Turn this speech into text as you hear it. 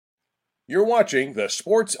You're watching The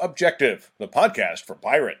Sports Objective, the podcast for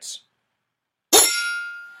Pirates.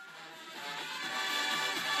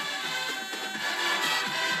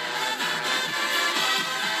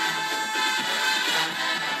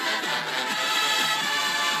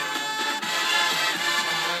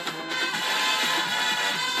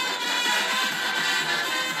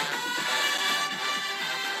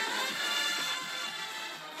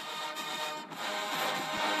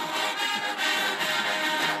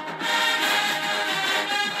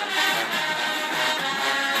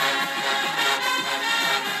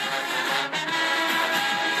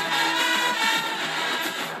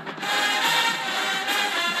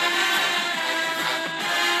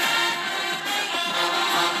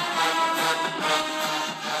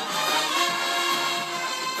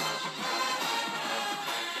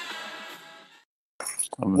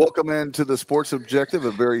 Welcome into the Sports Objective,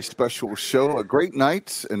 a very special show, a great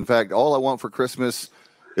night. In fact, all I want for Christmas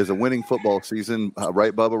is a winning football season.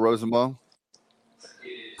 Right, Bubba Rosenbaum?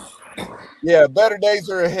 Yeah, better days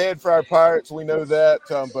are ahead for our Pirates. We know that.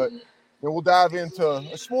 But we'll dive into a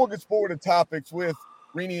smorgasbord of topics with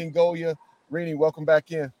Rene Ingoglia. Rene, welcome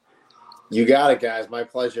back in. You got it, guys. My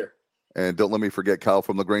pleasure. And don't let me forget Kyle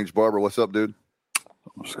from LaGrange Barber. What's up, dude?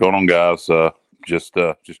 What's going on, guys? Just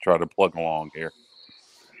try to plug along here.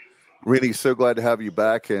 Really, so glad to have you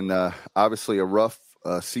back, and obviously a rough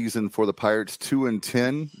season for the Pirates,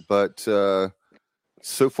 2-10, but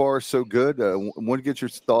so far so good. I want to get your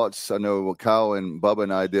thoughts. I know Kyle and Bubba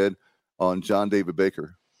and I did on John David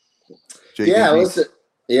Baker. JDB. Yeah, listen.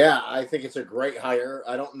 Yeah, I think it's a great hire.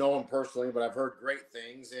 I don't know him personally, but I've heard great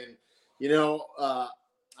things. And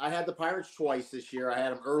I had the Pirates twice this year. I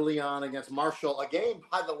had them early on against Marshall, a game,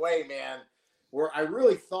 by the way, man, where I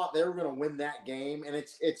really thought they were going to win that game. And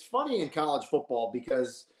it's funny in college football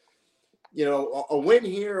because, a win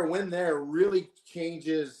here, a win there really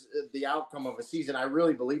changes the outcome of a season. I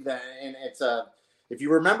really believe that. And if you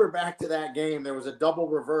remember back to that game, there was a double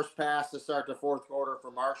reverse pass to start the fourth quarter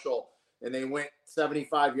for Marshall, and they went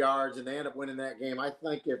 75 yards, and they ended up winning that game. I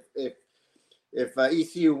think if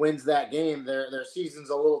ECU wins that game, their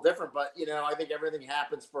season's a little different. But, I think everything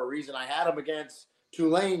happens for a reason. I had them against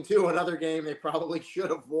Tulane, too, another game they probably should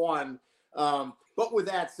have won. But with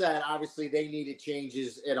that said, obviously they needed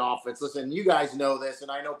changes in offense. Listen, you guys know this, and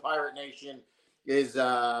I know Pirate Nation is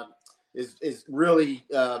really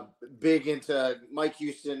big into Mike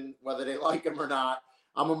Houston, whether they like him or not.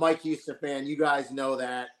 I'm a Mike Houston fan. You guys know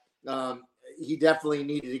that. He definitely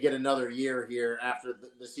needed to get another year here after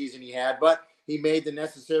the season he had, but he made the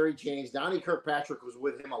necessary change. Donnie Kirkpatrick was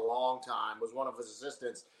with him a long time, was one of his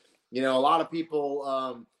assistants. A lot of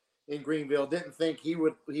people in Greenville didn't think he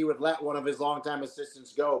would let one of his longtime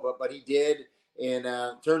assistants go, but he did and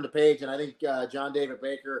turned the page. And I think John David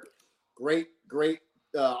Baker, great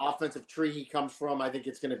offensive tree he comes from. I think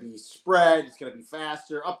it's going to be spread. It's going to be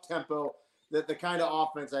faster, up tempo. The kind of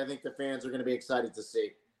offense I think the fans are going to be excited to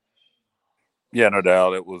see. Yeah, no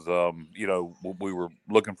doubt. It was, we were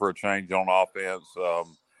looking for a change on offense.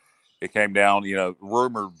 It came down,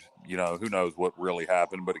 rumored, who knows what really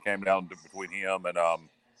happened, but it came down to between him and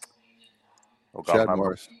Chad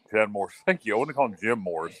Morris. Chad Morris. Thank you. I want to call him Jim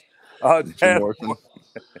Morris. Chad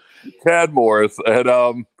Morris.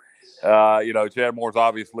 And, Chad Morris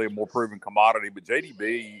obviously a more proven commodity, but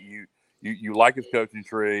JDB, you like his coaching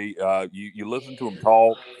tree. You listen to him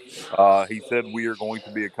talk. He said we are going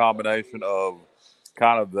to be a combination of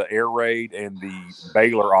kind of the air raid and the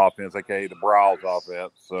Baylor offense, aka the Browns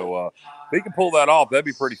offense. So if he can pull that off, that'd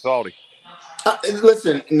be pretty salty.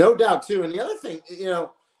 Listen, no doubt too. And the other thing,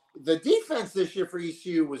 the defense this year for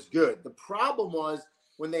ECU was good. The problem was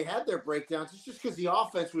when they had their breakdowns, it's just because the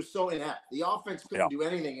offense was so inept. The offense couldn't do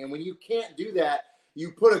anything. And when you can't do that,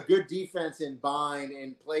 you put a good defense in bind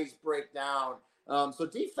and plays break down. So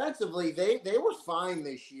defensively, they were fine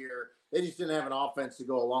this year. They just didn't have an offense to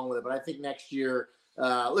go along with it. But I think next year,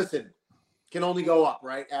 can only go up,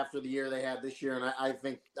 right, after the year they had this year. And I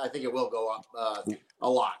think it will go up a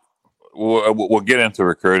lot. We'll get into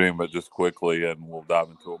recruiting, but just quickly, and we'll dive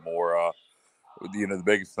into it more. The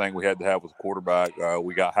biggest thing we had to have was quarterback.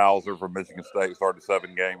 We got Hauser from Michigan State, started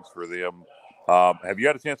 7 games for them. Have you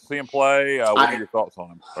had a chance to see him play? What are your thoughts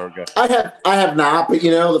on him? Okay. I have not, but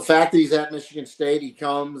the fact that he's at Michigan State, he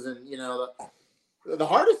comes, and the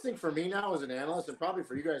hardest thing for me now as an analyst, and probably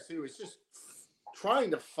for you guys too, is just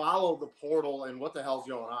trying to follow the portal and what the hell's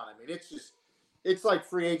going on. I mean, it's like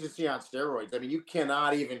free agency on steroids. I mean, you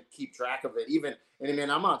cannot even keep track of it.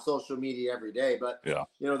 I'm on social media every day, but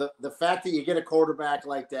the fact that you get a quarterback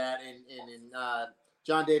like that in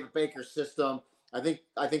John David Baker's system, I think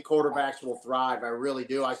quarterbacks will thrive. I really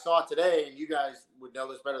do. I saw it today, and you guys would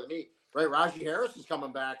know this better than me, right? Rajee Harris is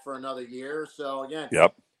coming back for another year. So again,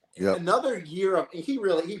 Yep. another year of he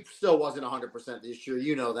still wasn't 100% this year.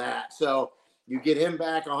 You know that. So you get him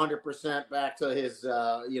back 100% back to his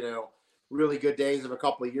really good days of a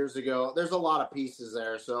couple of years ago. There's a lot of pieces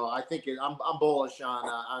there. So I think I'm bullish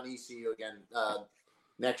on ECU again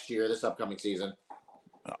next year, this upcoming season.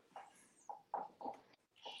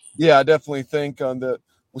 Yeah, I definitely think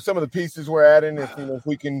with some of the pieces we're adding, if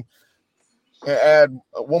we can add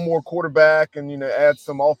one more quarterback and add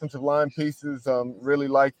some offensive line pieces, really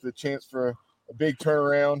like the chance for a big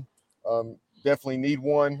turnaround. Definitely need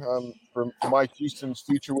one for Mike Houston's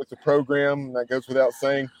future with the program. That goes without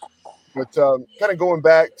saying. But kind of going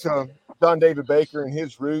back to John David Baker and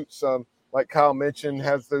his roots, like Kyle mentioned,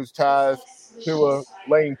 has those ties to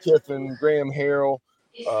Lane Kiffin, Graham Harrell,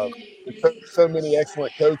 so many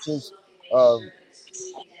excellent coaches.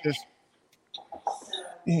 Just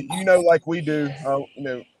like we do,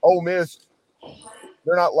 Ole Miss,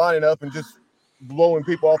 they're not lining up and just blowing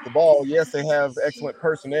people off the ball. Yes, they have excellent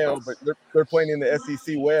personnel, but they're playing in the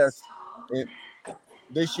SEC West. And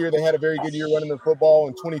this year they had a very good year running the football.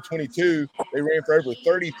 In 2022, they ran for over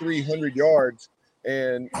 3,300 yards.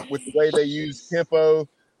 And with the way they use tempo,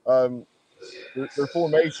 their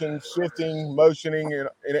formation, shifting, motioning, and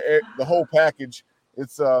the whole package,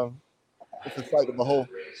 it's a sight to behold.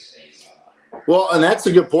 Well, and that's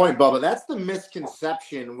a good point, Bubba. That's the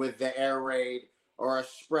misconception with the air raid or a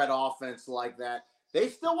spread offense like that. They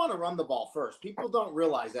still want to run the ball first. People don't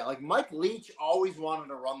realize that. Like Mike Leach always wanted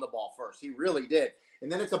to run the ball first. He really did.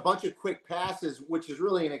 And then it's a bunch of quick passes, which is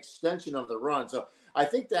really an extension of the run. So I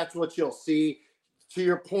think that's what you'll see. To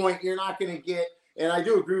your point, you're not going to get, and I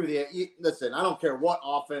do agree with you. Listen, I don't care what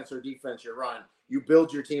offense or defense you run. You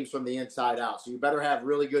build your teams from the inside out. So you better have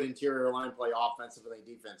really good interior line play offensively and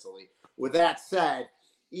defensively. With that said,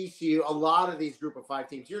 ECU, a lot of these group of five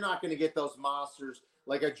teams, you're not going to get those monsters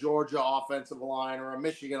like a Georgia offensive line or a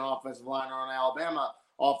Michigan offensive line or an Alabama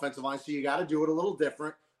offensive line. So you got to do it a little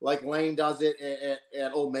different, like Lane does it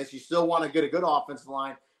at Ole Miss. You still want to get a good offensive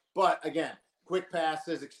line. But, again, quick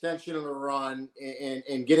passes, extension of the run,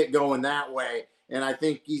 and get it going that way. And I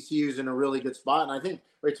think ECU's in a really good spot. And I think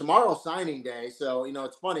tomorrow's signing day. So,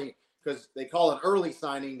 it's funny because they call it early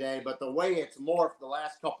signing day, but the way it's morphed the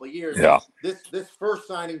last couple of years, this first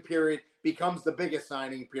signing period becomes the biggest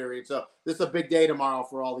signing period. So this is a big day tomorrow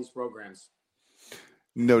for all these programs.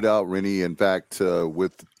 No doubt, Rene. In fact,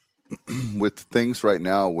 with things right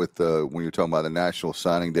now, with when you're talking about the National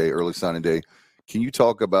Signing Day, early signing day, can you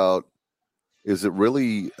talk about, is it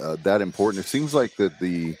really that important? It seems like that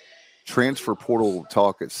the transfer portal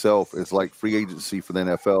talk itself is like free agency for the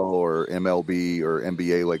NFL or MLB or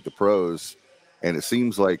NBA, like the pros. And it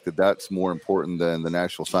seems like that's more important than the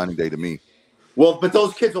National Signing Day to me. Well, but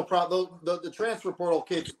those kids will probably, the transfer portal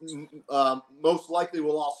kids most likely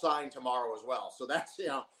will all sign tomorrow as well. So that's,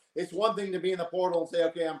 it's one thing to be in the portal and say,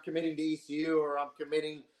 okay, I'm committing to ECU or I'm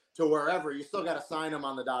committing to wherever. You still got to sign them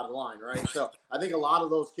on the dotted line, right? So I think a lot of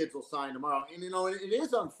those kids will sign tomorrow. And, it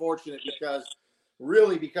is unfortunate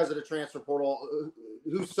because of the transfer portal,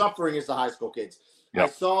 who's suffering is the high school kids. Yep. I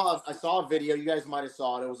saw a video. You guys might have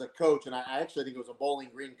saw it. It was a coach, and I actually think it was a Bowling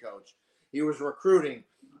Green coach. He was recruiting,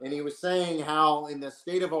 and he was saying how in the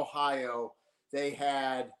state of Ohio they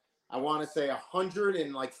had, I want to say,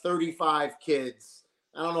 135 kids.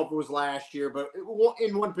 I don't know if it was last year, but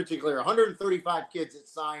in one particular, 135 kids that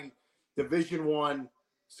signed Division I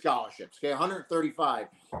scholarships. Okay, 135.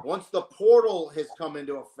 Once the portal has come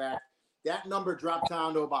into effect, that number dropped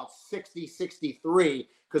down to about 60, 63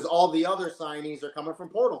 because all the other signees are coming from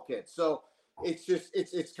portal kids. So it's just,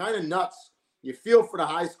 it's kind of nuts. You feel for the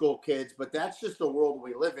high school kids, but that's just the world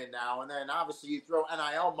we live in now. And then obviously you throw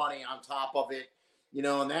NIL money on top of it,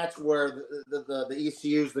 and that's where the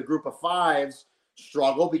ECUs, the group of fives,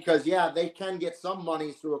 struggle because, they can get some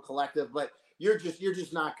money through a collective, but you're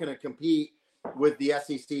just not going to compete with the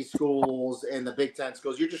SEC schools and the Big Ten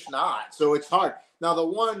schools. You're just not. So it's hard. Now, the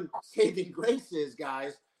one saving grace is,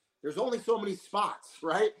 guys, there's only so many spots,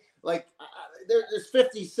 right? Like there's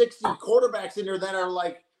 50, 60 quarterbacks in there that are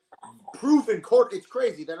like proven it's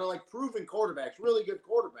crazy. That are like proven quarterbacks, really good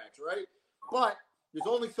quarterbacks, right? But there's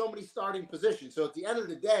only so many starting positions. So at the end of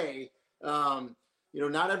the day,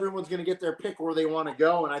 not everyone's going to get their pick where they want to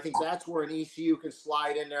go. And I think that's where an ECU can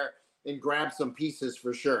slide in there and grab some pieces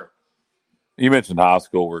for sure. You mentioned high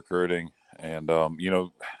school recruiting, and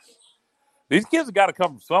these kids have got to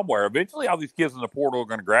come from somewhere. Eventually, all these kids in the portal are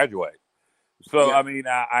going to graduate. So, I mean,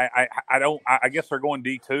 I guess they're going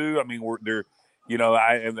D2. I mean,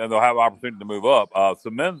 and they'll have opportunity to move up.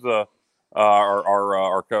 Semenza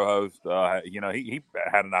our co-host, he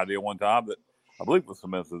had an idea one time that I believe it was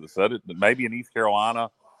Samantha that said it, that maybe in East Carolina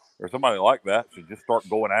or somebody like that should just start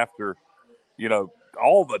going after,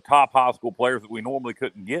 all the top high school players that we normally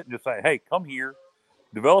couldn't get, and just say, hey, come here,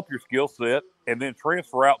 develop your skill set, and then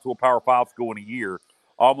transfer out to a Power 5 school in a year,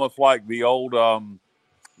 almost like the old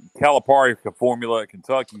Calipari formula at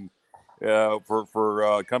Kentucky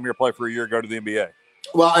for come here, play for a year, go to the NBA.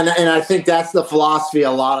 Well, and I think that's the philosophy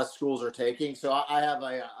a lot of schools are taking. So I have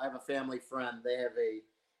a family friend. They have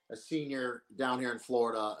a senior down here in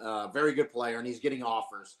Florida, a very good player, and he's getting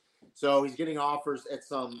offers. So he's getting offers at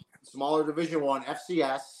some smaller Division I,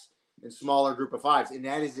 FCS, and smaller Group of Fives, and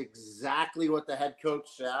that is exactly what the head coach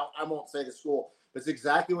said. I won't say the school, but it's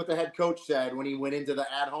exactly what the head coach said when he went into the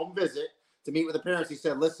at-home visit to meet with the parents. He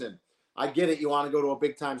said, "Listen, I get it. You want to go to a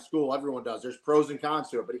big-time school. Everyone does. There's pros and cons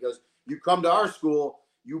to it, but he goes, you come to our school,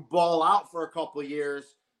 you ball out for a couple of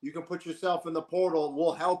years, you can put yourself in the portal,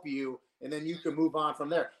 we'll help you, and then you can move on from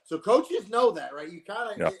there." So coaches know that, right? You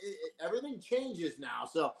kind of everything changes now.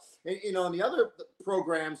 So and the other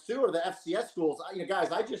programs too are the FCS schools.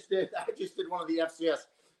 Guys, I just did one of the FCS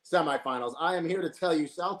semifinals. I am here to tell you,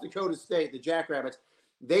 South Dakota State, the Jackrabbits,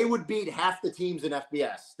 they would beat half the teams in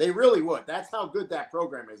FBS. They really would. That's how good that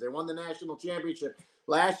program is. They won the national championship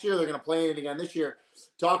last year. They're going to play it again this year.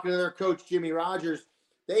 Talking to their coach, Jimmy Rogers,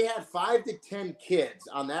 they had 5 to 10 kids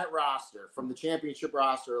on that roster from the championship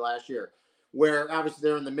roster last year, where obviously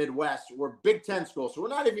they're in the Midwest, were Big Ten schools. So we're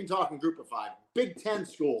not even talking Group of 5. Big Ten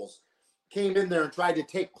schools came in there and tried to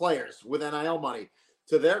take players with NIL money.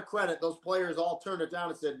 To their credit, those players all turned it down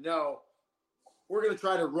and said, no, we're going to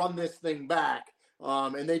try to run this thing back.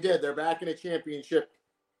 And they did. They're back in a championship.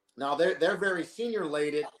 Now, they're very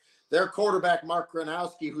senior-lated. Their quarterback, Mark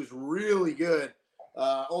Gronowski, who's really good,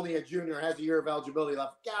 only a junior, has a year of eligibility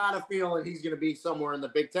left. Got a feeling he's going to be somewhere in the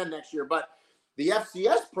Big Ten next year. But the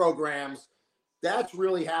FCS programs, that's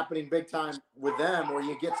really happening big time with them, where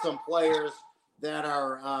you get some players that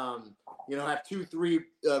are, have 2-3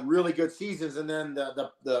 really good seasons, and then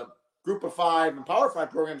the Group of 5 and Power 5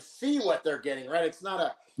 programs see what they're getting, right? It's not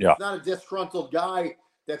a disgruntled guy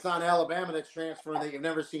that's on Alabama that's transferring that you've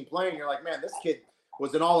never seen playing. You're like, man, this kid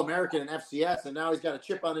was an All-American in FCS, and now he's got a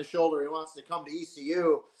chip on his shoulder. He wants to come to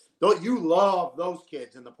ECU. Don't you love those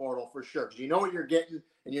kids in the portal for sure, because you know what you're getting,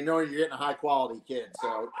 and you know you're getting a high-quality kid.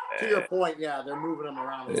 So to your point, yeah, they're moving them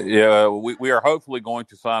around. Yeah, we are hopefully going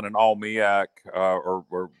to sign an all-MEAC,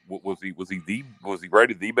 or was he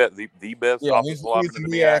rated the best offensive lineman in the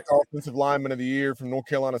MEAC? Offensive lineman of the year from North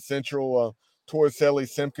Carolina Central, Torricelli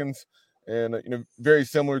Simpkins. And, very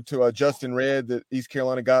similar to Justin Redd that East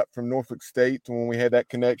Carolina got from Norfolk State when we had that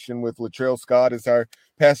connection with Latrell Scott as our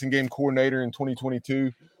passing game coordinator in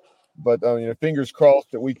 2022. But, fingers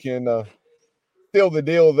crossed that we can seal the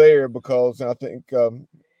deal there, because I think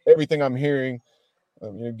everything I'm hearing,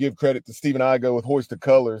 give credit to Stephen Igo with Hoist the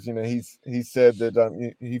Colors. He said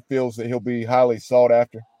that he feels that he'll be highly sought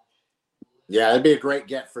after. Yeah, it'd be a great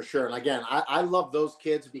get for sure. And again, I love those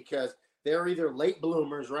kids because they're either late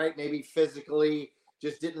bloomers, right? Maybe physically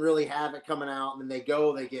just didn't really have it coming out, and then they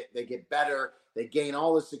get better, they gain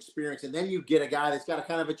all this experience, and then you get a guy that's got a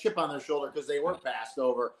kind of a chip on their shoulder because they were passed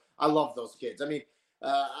over. I love those kids. I mean,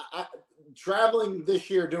 traveling this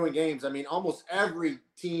year doing games, I mean, almost every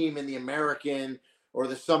team in the American or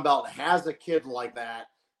the Sun Belt has a kid like that.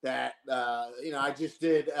 I just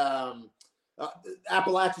did.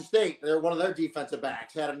 Appalachian State, they're one of their defensive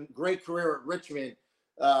backs, had a great career at Richmond.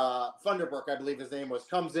 Thunderbrook, I believe his name was,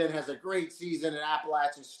 comes in, has a great season at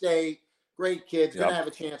Appalachian State. Great kids, going to have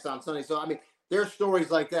a chance on Sunday. So, I mean, there's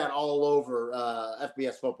stories like that all over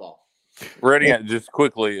FBS football. Rene, just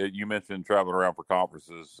quickly, you mentioned traveling around for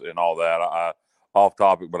conferences and all that. I off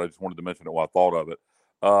topic, but I just wanted to mention it while I thought of it.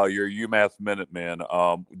 Your UMass Minutemen,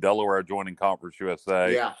 Delaware joining Conference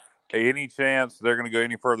USA. Yeah. Any chance they're going to go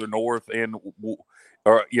any further north? And,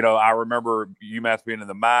 I remember UMass being in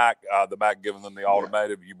the MAC giving them the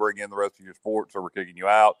ultimatum: you bring in the rest of your sports or we're kicking you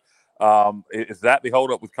out. Is that the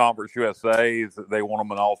holdup with Conference USA? Is that they want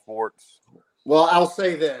them in all sports? Well, I'll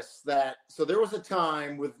say this, so there was a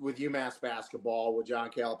time with UMass basketball with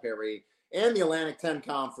John Calipari and the Atlantic 10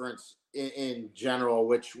 Conference in general,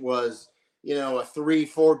 which was, a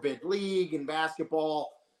 3-4 bid league in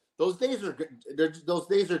basketball. Those days are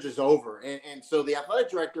just over. And so the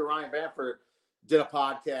athletic director, Ryan Bamford, did a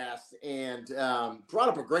podcast and brought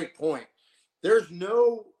up a great point.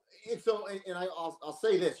 I'll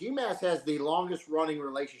say this, UMass has the longest running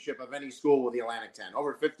relationship of any school with the Atlantic 10,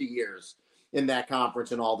 over 50 years in that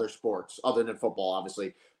conference in all their sports, other than football,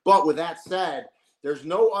 obviously. But with that said, there's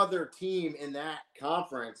no other team in that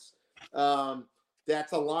conference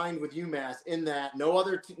that's aligned with UMass in that no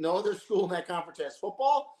other school in that conference has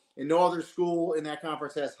football, and no other school in that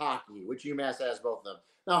conference has hockey, which UMass has both of them.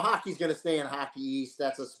 Now, hockey's going to stay in Hockey East.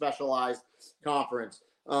 That's a specialized conference.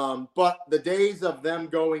 But the days of them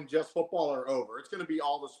going just football are over. It's going to be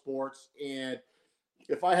all the sports. And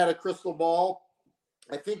if I had a crystal ball,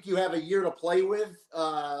 I think you have a year to play with,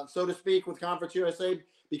 so to speak, with Conference USA,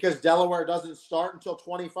 because Delaware doesn't start until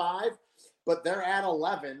 25, but they're at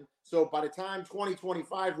 11. So by the time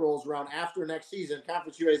 2025 rolls around after next season,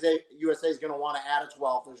 Conference USA is going to want to add a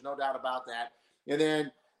 12th. There's no doubt about that. And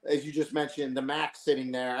then, as you just mentioned, the MAC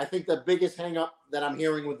sitting there. I think the biggest hang-up that I'm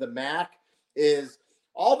hearing with the MAC is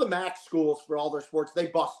all the MAC schools for all their sports, they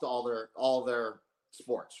bust all their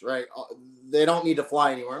sports, right? They don't need to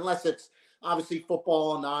fly anywhere unless it's obviously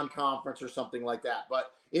football, non-conference or something like that.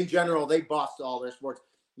 But in general, they bust all their sports.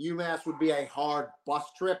 UMass would be a hard bus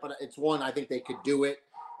trip, but it's one I think they could do it.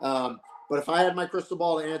 But if I had my crystal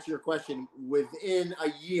ball to answer your question, within a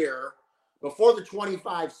year, before the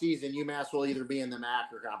 25 season, UMass will either be in the MAC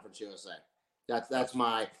or Conference USA.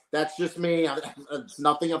 That's just me. It's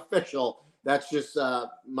nothing official. That's just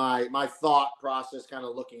my thought process, kind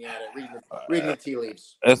of looking at it, reading the tea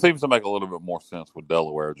leaves. It seems to make a little bit more sense with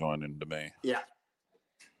Delaware joining to me. Yeah.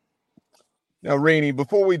 Now, Rene,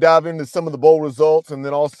 before we dive into some of the bowl results and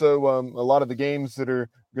then also a lot of the games that are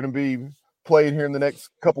going to be played here in the next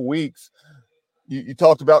couple weeks, you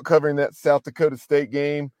talked about covering that South Dakota State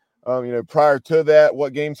game. Prior to that,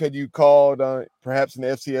 what games had you called, perhaps in the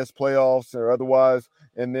FCS playoffs or otherwise?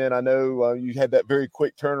 And then I know you had that very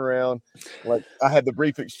quick turnaround. Like I had the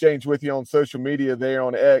brief exchange with you on social media there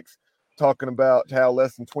on X, talking about how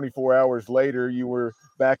less than 24 hours later you were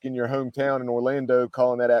back in your hometown in Orlando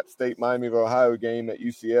calling that App State Miami of Ohio game at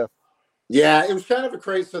UCF. Yeah, it was kind of a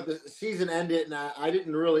crazy. So the season ended, and I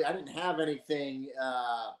didn't have anything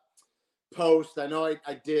post. I know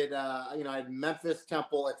I did. I had Memphis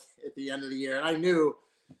Temple at the end of the year, and I knew.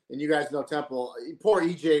 And you guys know Temple, poor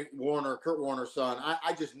E.J. Warner, Kurt Warner's son.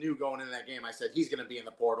 I just knew going into that game, I said, he's going to be in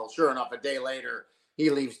the portal. Sure enough, a day later, he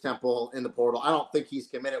leaves Temple in the portal. I don't think he's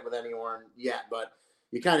committed with anyone yet, but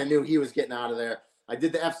you kind of knew he was getting out of there. I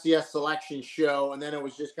did the FCS selection show, and then it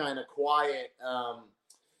was just kind of quiet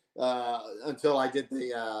until I did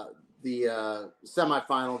the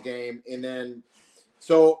semifinal game. And then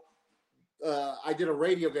I did a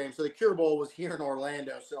radio game. So the Cure Bowl was here in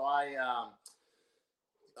Orlando. So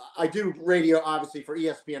I do radio, obviously, for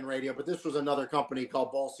ESPN Radio, but this was another company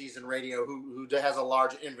called Bowl Season Radio who has a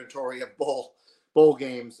large inventory of bowl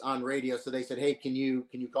games on radio. So they said, hey, can you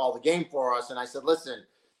call the game for us? And I said, listen,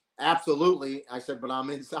 absolutely. I said, but I'm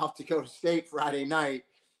in South Dakota State Friday night.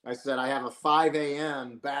 I said, I have a 5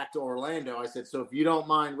 a.m. back to Orlando. I said, so if you don't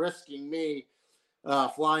mind risking me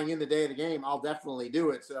flying in the day of the game, I'll definitely do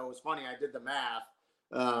it. So it was funny. I did the math.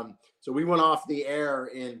 So we went off the air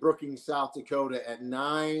in Brookings, South Dakota at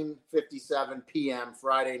 9:57 p.m.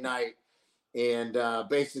 Friday night, and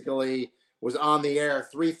basically was on the air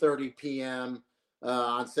 3:30 p.m.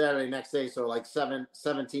 On Saturday next day. So like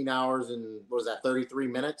 17 hours and what was that, 33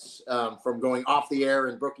 minutes from going off the air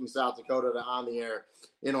in Brookings, South Dakota to on the air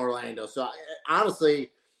in Orlando. So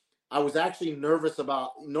honestly, I was actually nervous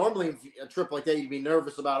about, normally a trip like that, you'd be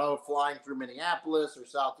nervous about, flying through Minneapolis or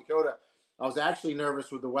South Dakota. I was actually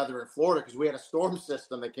nervous with the weather in Florida because we had a storm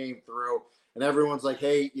system that came through, and everyone's like,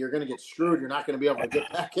 hey, you're going to get screwed. You're not going to be able to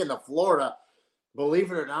get back into Florida.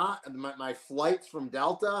 Believe it or not, my flights from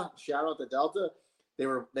Delta, shout out to Delta, they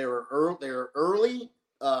were early.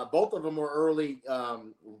 Both of them were early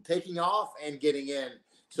taking off and getting in.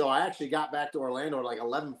 So I actually got back to Orlando at like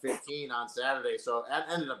 11:15 on Saturday. So that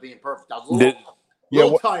ended up being perfect. I was a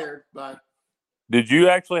little tired, but. Did you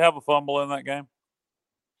actually have a fumble in that game?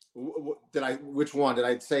 Which one? Did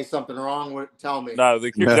I say something wrong? Tell me. No,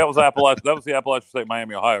 that was Appalachia. That was the Appalachian State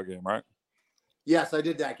Miami Ohio game, right? Yes, I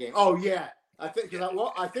did that game. Oh yeah, I think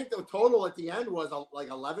the total at the end was like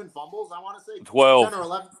 11 fumbles. I want to say 12 10 or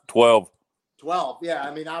 11. 12. Yeah,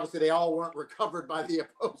 I mean obviously they all weren't recovered by the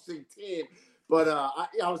opposing team, but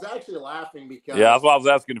I was actually laughing because that's why I was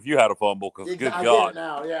asking if you had a fumble because good I God. did it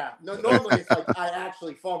now. Yeah, no, normally it's like I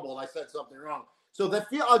actually fumbled. I said something wrong. So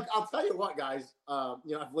I'll tell you what, guys,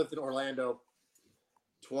 I've lived in Orlando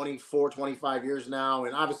 24, 25 years now.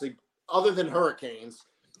 And obviously, other than hurricanes,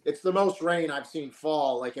 it's the most rain I've seen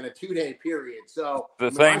fall like in a 2-day period. So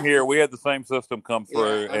same here. We had the same system come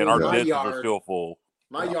through, and our ditches are still full.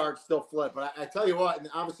 My yard's still flooded. But I tell you what, and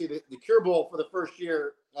obviously the Cure Bowl for the first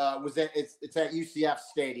year it's at UCF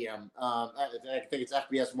Stadium. I think it's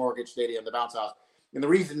FBS Mortgage Stadium, the bounce house. And the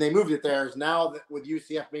reason they moved it there is now that with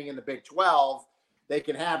UCF being in the Big 12, they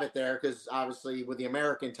can have it there because obviously with the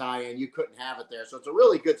American tie-in, you couldn't have it there. So it's a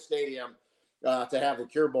really good stadium to have the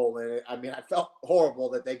Cure Bowl in it. I mean, I felt horrible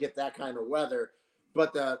that they get that kind of weather,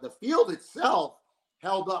 but the field itself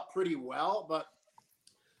held up pretty well. But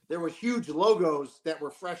there were huge logos that were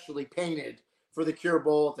freshly painted for the Cure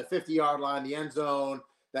Bowl at the 50-yard line, the end zone,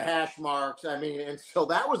 the hash marks. I mean, and so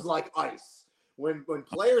that was like ice. When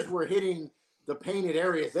players were hitting the painted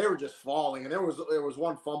areas, they were just falling. And there was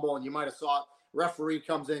one fumble, and you might have saw it. Referee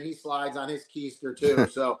comes in, he slides on his keister too.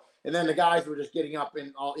 So, and then the guys were just getting up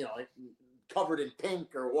in all, like covered in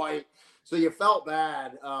pink or white. So you felt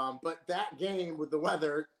bad. But that game with the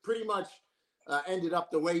weather pretty much ended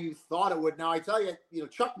up the way you thought it would. Now, I tell you,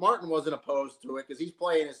 Chuck Martin wasn't opposed to it because he's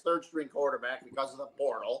playing his third string quarterback because of the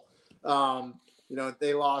portal.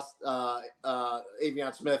 They lost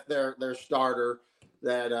Avion Smith, their starter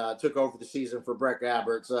that took over the season for Brett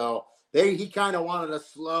Gabbert. So he kind of wanted a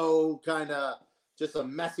slow, kind of just a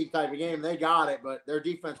messy type of game. They got it, but their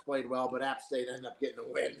defense played well, but App State ended up getting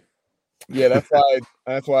a win. Yeah,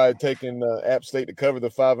 that's why I'd taken App State to cover the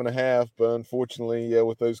 5.5, but unfortunately,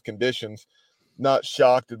 with those conditions, not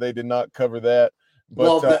shocked that they did not cover that.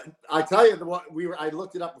 But I tell you, I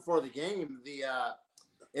looked it up before the game.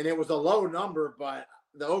 And it was a low number, but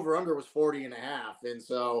the over/under was 40.5, and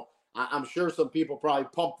so I'm sure some people probably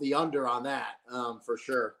pumped the under on that for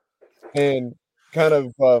sure. And kind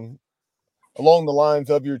of along the lines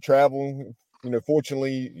of your travel,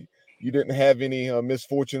 fortunately, you didn't have any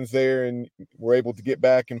misfortunes there, and were able to get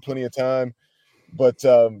back in plenty of time. But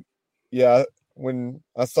when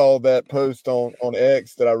I saw that post on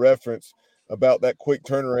X that I referenced about that quick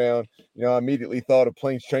turnaround, I immediately thought of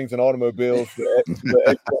Planes, Trains, and Automobiles,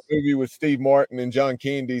 the movie with Steve Martin and John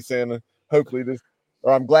Candy, saying, hopefully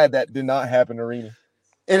I'm glad that did not happen to Rene.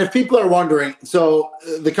 And if people are wondering, so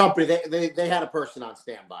the company, they had a person on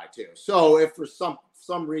standby too. So if for some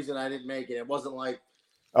reason I didn't make it, it wasn't like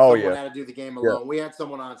someone had to do the game alone. Yeah. We had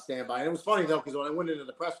someone on standby. And it was funny though, because when I went into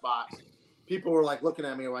the press box, people were like looking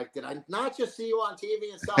at me like, did I not just see you on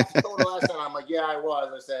TV in South Dakota last time? I'm like, yeah, I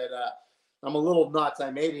was. I said, I'm a little nuts.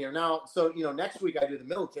 I made it here now. So, next week I do the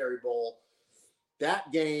Military Bowl.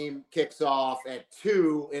 That game kicks off at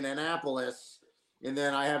 2 in Annapolis. And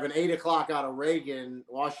then I have an 8 o'clock out of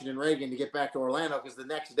Washington Reagan to get back to Orlando because the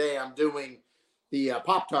next day I'm doing the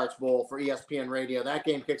Pop-Tarts Bowl for ESPN Radio. That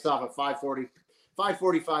game kicks off at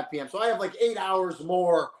 5:45 p.m. So I have like 8 hours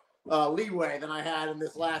more leeway than I had in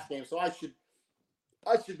this last game. So I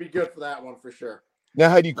should be good for that one for sure. Now,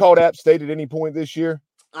 had you called App State at any point this year?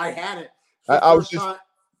 I hadn't.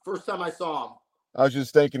 First time I saw him. I was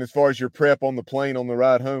just thinking, as far as your prep on the plane on the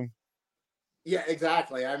ride home. Yeah,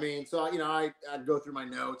 exactly. I mean, so I'd go through my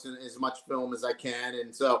notes and as much film as I can,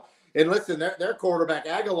 and listen, their quarterback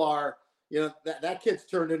Aguilar, that kid's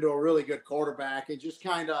turned into a really good quarterback, and just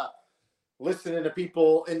kind of listening to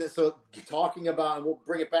people talking about, and we'll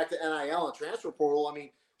bring it back to NIL and transfer portal. I mean,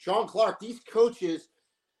 Sean Clark, these coaches.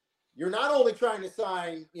 You're not only trying to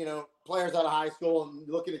sign, players out of high school and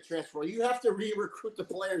looking at transfer. You have to re-recruit the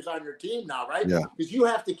players on your team now, right? Yeah. Because you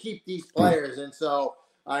have to keep these players. And so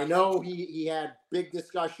I know he had big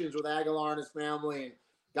discussions with Aguilar and his family and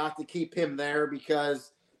got to keep him there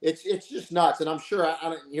because it's just nuts. And I'm sure, I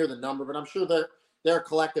didn't hear the number, but I'm sure their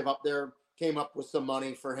collective up there came up with some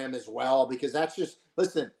money for him as well because that's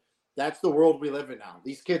the world we live in now.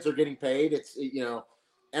 These kids are getting paid. It's,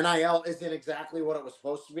 NIL isn't exactly what it was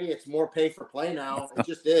supposed to be. It's more pay for play now. It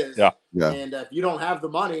just is. Yeah. And if you don't have the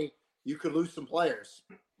money, you could lose some players.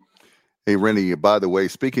 Hey, Rene, by the way,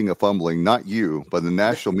 speaking of fumbling, not you, but the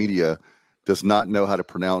national media does not know how to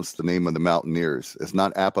pronounce the name of the Mountaineers. It's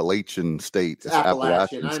not Appalachian State. It's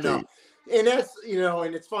Appalachian State. I know. And that's,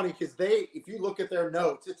 and it's funny because if you look at their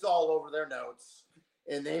notes, it's all over their notes.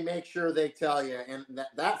 And they make sure they tell you. And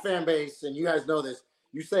that fan base, and you guys know this,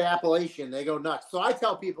 you say Appalachian, they go nuts. So I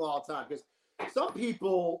tell people all the time because some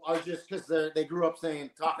people are just because they grew up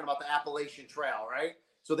talking about the Appalachian Trail, right?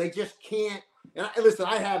 So they just can't. And listen,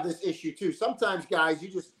 I have this issue too. Sometimes, guys,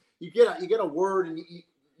 you get a word and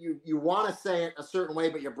you want to say it a certain way,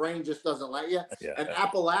 but your brain just doesn't let you. Yeah. And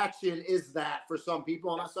Appalachian is that for some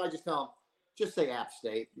people. And so I just tell them, just say App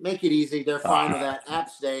State. Make it easy. They're fine with that. App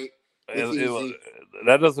State. It's easy.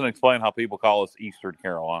 That doesn't explain how people call us Eastern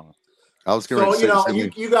Carolina. I was going to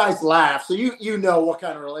say, you guys laugh, so you know what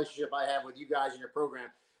kind of relationship I have with you guys in your program.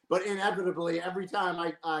 But inevitably, every time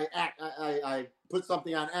I put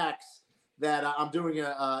something on X that I'm doing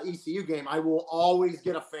a ECU game, I will always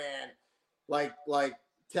get a fan like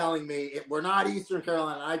telling me we're not Eastern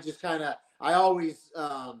Carolina. I always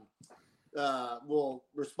will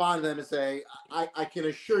respond to them and say I can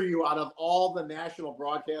assure you, out of all the national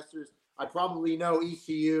broadcasters, I probably know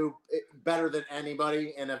ECU better than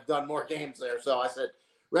anybody and have done more games there. So I said,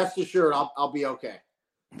 rest assured, I'll be okay.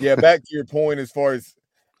 Yeah, back to your point as far as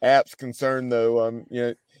App's concerned, though,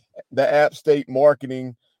 the App State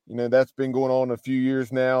marketing, that's been going on a few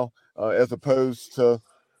years now, as opposed to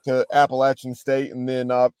Appalachian State, and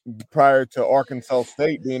then prior to Arkansas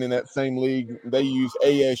State being in that same league, they use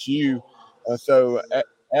ASU. So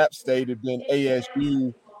App State had been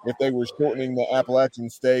ASU if they were shortening the Appalachian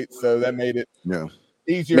State, so that made it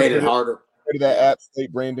easier Made for it harder. That App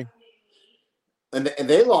State branding. And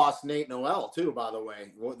they lost Nate Noel too, by the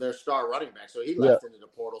way, their star running back. So he left into the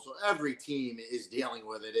portal. So every team is dealing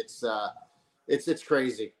with it. It's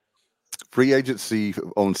crazy. Free agency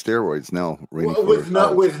on steroids now,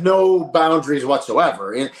 with no boundaries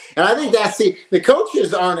whatsoever. And I think that's the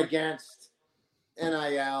coaches aren't against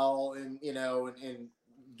NIL and and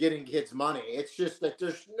getting kids money. It's just that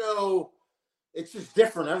it's just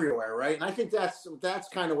different everywhere, right? And I think that's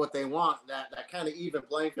kind of what they want, that kind of even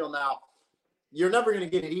playing field. Now, you're never going to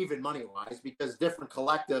get it even money-wise because different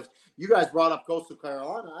collectives. You guys brought up Coastal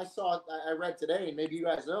Carolina. I read today, and maybe you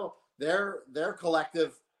guys know, their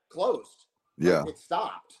collective closed. Yeah. It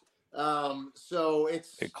stopped. So it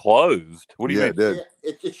closed. What do you mean? It did.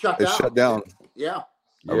 It shut down. It shut down. Yeah.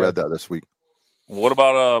 I read that this week. What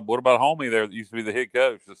about homie there that used to be the head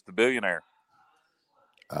coach, just the billionaire?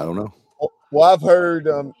 I don't know. Well, I've heard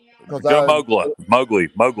Joe Mowgli.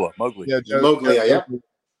 Yeah, Mowgli. Yeah.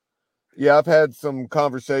 Yeah, I've had some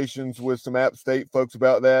conversations with some App State folks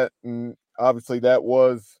about that, and obviously that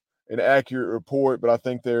was an accurate report. But I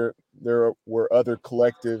think there were other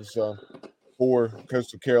collectives for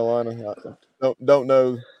Coastal Carolina. I don't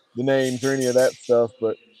know the names or any of that stuff,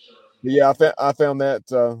 but yeah, I found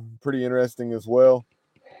that pretty interesting as well.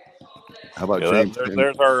 How about James?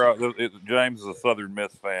 There's our James is a Southern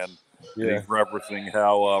Miss fan. Yeah. And he's referencing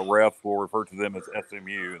how refs will refer to them as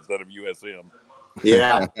SMU instead of USM.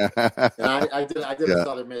 Yeah, and I did a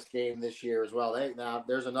Southern Miss game this year as well. Now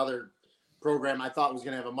there's another program I thought was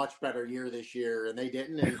going to have a much better year this year, and they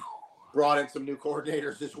didn't, and brought in some new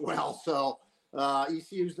coordinators as well. So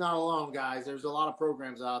ECU's not alone, guys. There's a lot of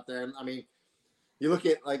programs out there. And I mean, you look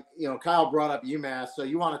at Kyle brought up UMass, so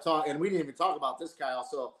you want to talk, and we didn't even talk about this, Kyle.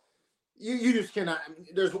 So you just cannot.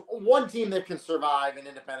 There's one team that can survive in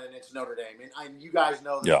independent. It's Notre Dame, and you guys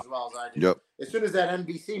know this as well as I do. Yep. As soon as that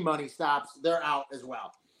NBC money stops, they're out as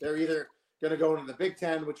well. They're either going to go into the Big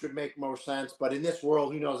Ten, which would make more sense. But in this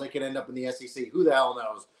world, who knows? They could end up in the SEC. Who the hell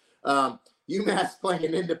knows? UMass playing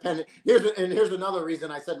an independent. Here's another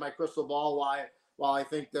reason I said my crystal ball. While I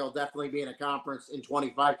think they'll definitely be in a conference in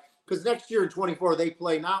 25, because next year in 24 they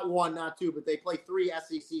play not one, not two, but they play 3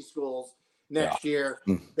 SEC schools. Next year,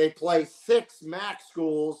 they play 6 MAC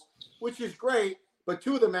schools, which is great. But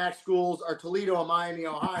 2 of the MAC schools are Toledo and Miami,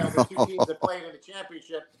 Ohio, the 2 teams that played in the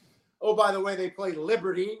championship. Oh, by the way, they play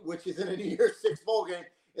Liberty, which is in a New Year's 6 bowl game.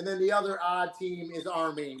 And then the other odd team is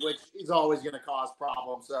Army, which is always going to cause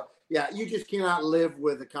problems. So, yeah, you just cannot live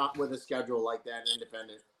with a schedule like that in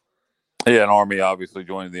independent. Yeah, and Army obviously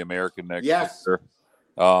joining the American next year.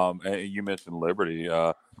 And you mentioned Liberty.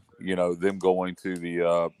 Them going to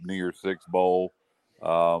the New Year's 6 bowl,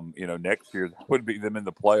 next year would be them in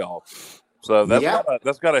the playoffs. So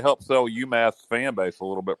that's got to help sell UMass fan base a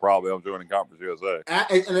little bit, probably, on joining Conference USA.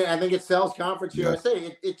 And I think it sells Conference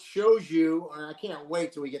USA. It shows you, and I can't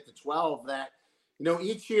wait till we get to 12, that,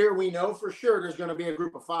 each year we know for sure there's going to be a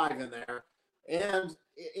group of 5 in there. And,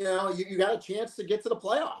 you got a chance to get to the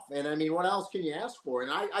playoff. And, I mean, what else can you ask for?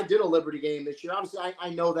 And I did a Liberty game this year. Obviously, I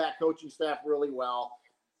know that coaching staff really well.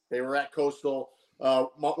 They were at Coastal.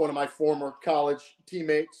 One of my former college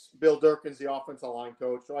teammates, Bill Durkin's the offensive line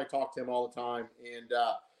coach. So I talk to him all the time. And,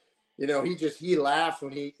 he laughs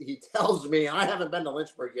when he tells me, and I haven't been to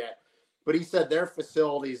Lynchburg yet, but he said their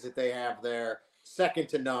facilities that they have there, second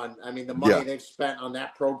to none. I mean, the money they've spent on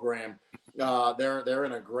that program, they're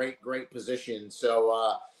in a great position.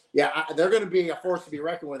 So, they're going to be a force to be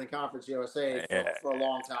reckoned with in Conference USA for a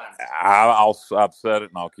long time. I've said it,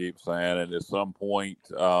 and I'll keep saying it. At some point,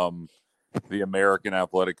 the American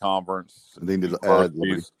Athletic Conference are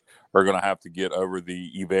going to have to get over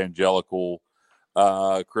the evangelical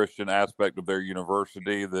Christian aspect of their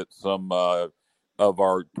university that some of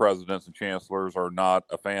our presidents and chancellors are not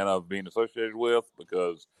a fan of being associated with,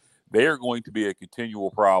 because they are going to be a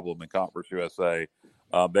continual problem in Conference USA.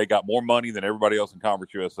 They got more money than everybody else in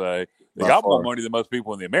Conference USA. They got more money than most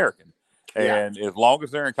people in the American. And as long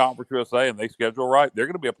as they're in Conference USA and they schedule right, they're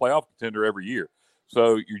going to be a playoff contender every year.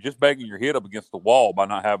 So you're just banging your head up against the wall by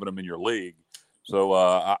not having them in your league. So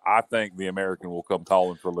I think the American will come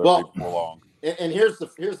calling for Liberty before long. And here's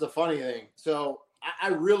the funny thing. So I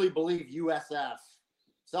really believe USF,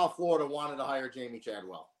 South Florida, wanted to hire Jamie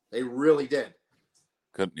Chadwell. They really did.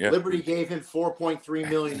 Liberty gave him $4.3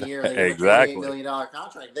 million a year. They gave him a $28 million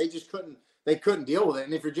contract. They just couldn't deal with it.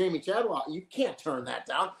 And if you're Jamie Chadwell, you can't turn that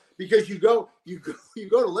down because you go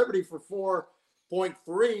to Liberty for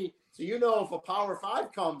 4.3. So if a Power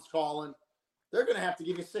 5 comes calling, they're going to have to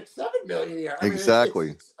give you $6-7 million a year. I mean,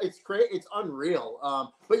 exactly. It's crazy. It's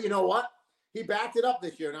unreal. But you know what? He backed it up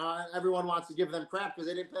this year. Now everyone wants to give them crap because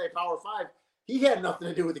they didn't pay Power 5. He had nothing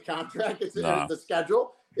to do with the contract. It's the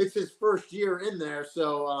schedule. It's his first year in there.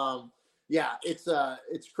 So,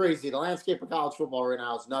 it's crazy. The landscape of college football right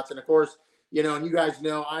now is nuts. And, of course, and you guys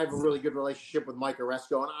know I have a really good relationship with Mike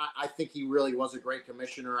Oresco, and I think he really was a great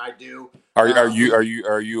commissioner. I do. Are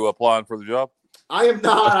you applying for the job? I am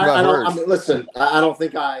not. I don't. I mean, listen, I don't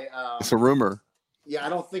think I. It's a rumor. Yeah, I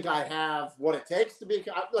don't think I have what it takes to be.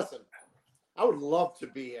 Listen, I would love to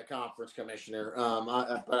be a conference commissioner,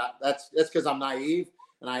 but that's because I'm naive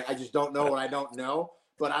and I just don't know what I don't know.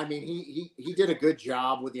 But I mean, he did a good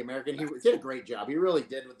job with the American. He did a great job. He really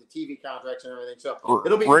did with the TV contracts and everything. So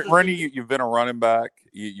it'll be Rene, you've been a running back.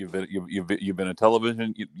 You've been a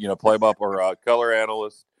television, play-by or color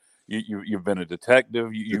analyst. You've been a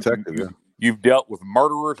detective. You've dealt with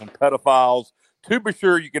murderers and pedophiles. To be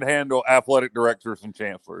sure, you can handle athletic directors and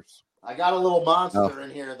chancellors. I got a little monster in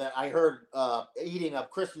here that I heard eating a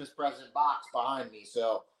Christmas present box behind me.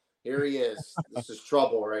 So here he is. This is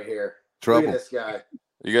trouble right here. Trouble. Look at this guy.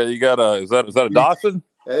 You got a is that a dachshund?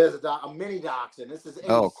 It is a mini dachshund. This is Ace.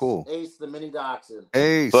 Oh, cool. Ace, the mini dachshund.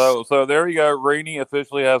 Ace. So there you go. Rene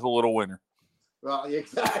officially has a little winner. Well,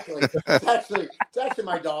 exactly. It's actually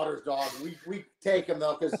my daughter's dog. We take him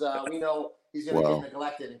though because we know he's going to get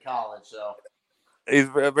neglected in college. So he's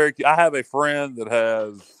very. I have a friend that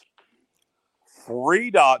has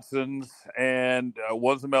 3 dachshunds, and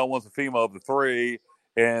one's a male, one's a female of the 3,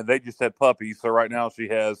 and they just had puppies. So right now she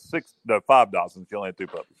has 5 dachshunds. She only had 2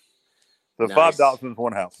 puppies. So nice. 5 dachshunds,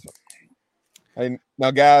 1 house. Hey, now,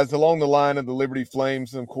 guys, along the line of the Liberty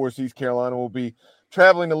Flames, and of course, East Carolina will be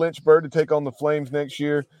traveling to Lynchburg to take on the Flames next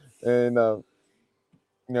year. And,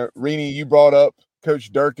 Rene, you brought up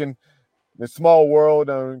Coach Durkin. The small world,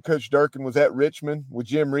 Coach Durkin was at Richmond with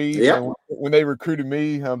Jim Reed when they recruited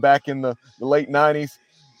me back in the late 90s.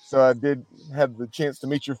 So I did have the chance to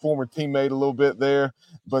meet your former teammate a little bit there.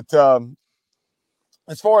 But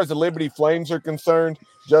as far as the Liberty Flames are concerned,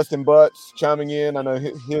 Justin Butts chiming in. I know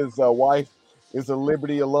his wife is a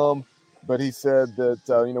Liberty alum, but he said that,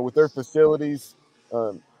 with their facilities,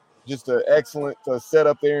 just an excellent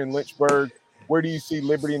setup there in Lynchburg. Where do you see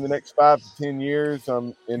Liberty in the next 5 to 10 years?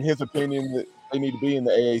 In his opinion, that they need to be in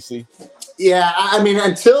the AAC. Yeah, I mean,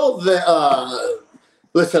 until the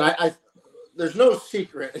listen, I there's no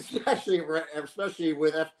secret, especially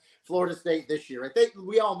with Florida State this year.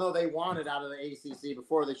 We all know they wanted out of the ACC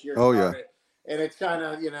before this year started, and it's kind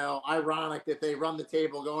of ironic that they run the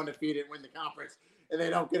table, go undefeated, win the conference, and they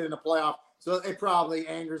don't get in the playoff. So it probably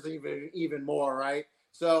angers even more, right?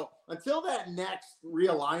 So until that next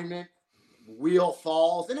realignment wheel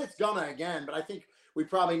falls, and it's gonna again, but I think we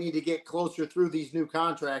probably need to get closer through these new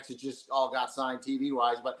contracts. It just all got signed TV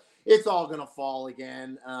wise, but it's all gonna fall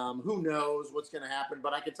again. Who knows what's gonna happen?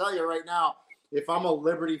 But I can tell you right now, if I'm a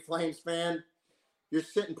Liberty Flames fan, you're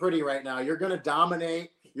sitting pretty right now. You're gonna dominate.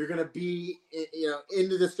 You're gonna be in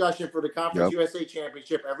the discussion for the Conference USA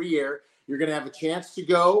Championship every year. You're gonna have a chance to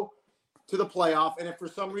go to the playoff, and if for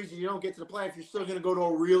some reason you don't get to the playoff, you're still gonna go to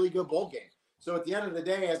a really good bowl game. So at the end of the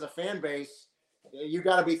day, as a fan base, you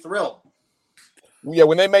got to be thrilled. Yeah,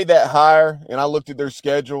 when they made that hire and I looked at their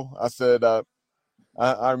schedule, I said, I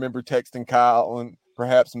remember texting Kyle and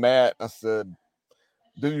perhaps Matt. I said,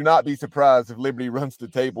 do not be surprised if Liberty runs the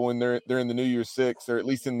table and they're in the New Year's Six, or at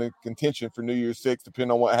least in the contention for New Year's Six,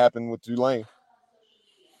 depending on what happened with Tulane.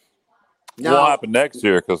 What will happen next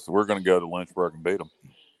year? Because we're going to go to Lynchburg and beat them.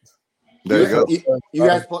 There you go. You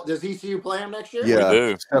guys, does ECU play them next year? Yeah, we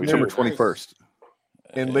do. September 21st.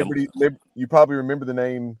 And Liberty, you probably remember the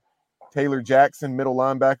name Taylor Jackson, middle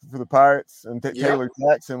linebacker for the Pirates. And Taylor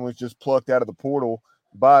Jackson was just plucked out of the portal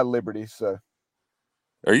by Liberty. So,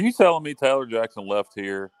 are you telling me Taylor Jackson left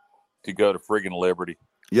here to go to friggin' Liberty?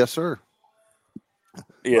 Yes, sir.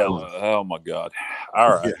 Yeah. Oh my God.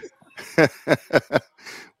 All right. Yeah.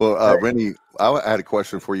 Well, Rene, I had a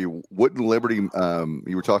question for you. Wouldn't Liberty,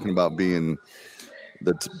 you were talking about being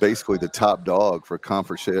basically the top dog for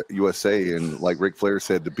Conference USA, and like Ric Flair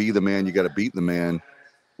said, to be the man, you got to beat the man.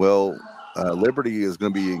 Well, Liberty is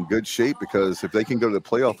going to be in good shape because if they can go to the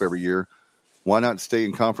playoff every year, why not stay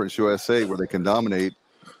in Conference USA where they can dominate,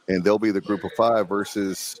 and they'll be the group of 5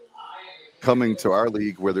 versus coming to our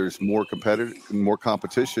league where there's more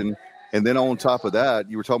competition. And then on top of that,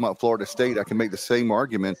 you were talking about Florida State. I can make the same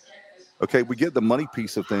argument. Okay, we get the money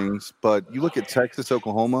piece of things, but you look at Texas,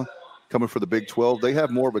 Oklahoma coming for the Big 12, they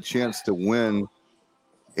have more of a chance to win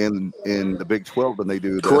in the Big 12 than they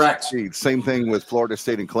do the Correct. SEC. Same thing with Florida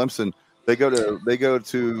State and Clemson. They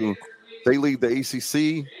leave the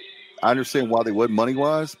ACC. I understand why they would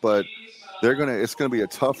money-wise, but it's gonna be a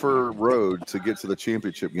tougher road to get to the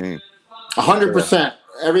championship game. 100%.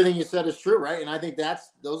 Everything you said is true, right? And I think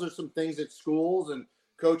those are some things that schools and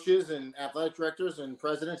coaches and athletic directors and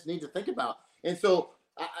presidents need to think about. And so,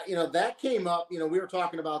 that came up. We were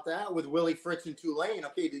talking about that with Willie Fritz in Tulane.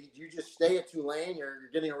 Okay, did you just stay at Tulane? You're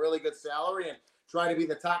getting a really good salary and try to be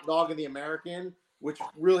the top dog in the American, which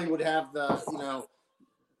really would have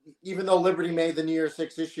even though Liberty made the New Year's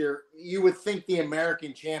Six this year, you would think the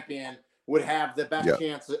American champion would have the best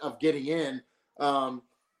chance of getting in.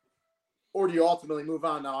 Or do you ultimately move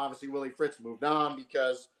on? Now, obviously, Willie Fritz moved on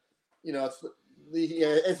because,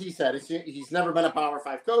 as he said, he's never been a Power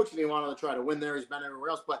 5 coach, and he wanted to try to win there. He's been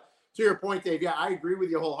everywhere else. But to your point, Dave, I agree with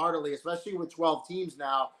you wholeheartedly, especially with 12 teams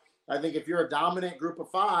now. I think if you're a dominant group of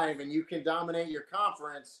 5 and you can dominate your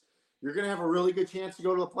conference, you're going to have a really good chance to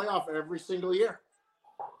go to the playoff every single year.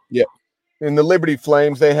 Yeah. And the Liberty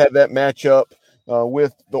Flames, they had that matchup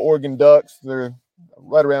with the Oregon Ducks. They're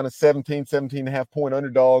right around a 17.5 point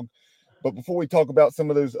underdog. But before we talk about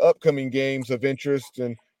some of those upcoming games of interest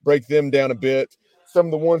and break them down a bit, some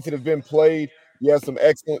of the ones that have been played, you have some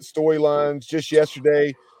excellent storylines. Just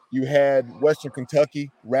yesterday, you had Western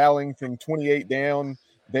Kentucky rallying from 28 down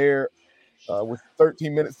there with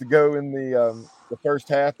 13 minutes to go in the first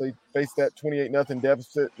half. They faced that 28-0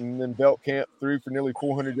 deficit, and then Beltcamp threw for nearly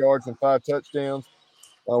 400 yards and 5 touchdowns.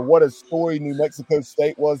 What a story New Mexico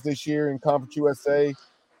State was this year in Conference USA,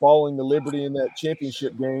 following the Liberty in that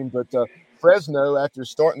championship game. But Fresno, after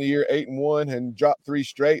starting the year 8-1, and dropped 3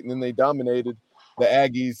 straight, and then they dominated the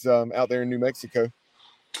Aggies out there in New Mexico.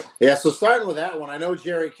 Yeah, so starting with that one, I know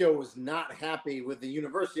Jerry Kill was not happy with the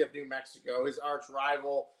University of New Mexico. His arch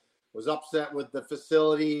rival was upset with the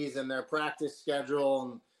facilities and their practice schedule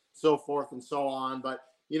and so forth and so on. But,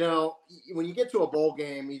 when you get to a bowl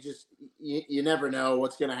game, you never know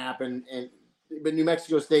what's going to happen. But New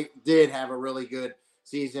Mexico State did have a really good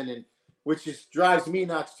season, and which just drives me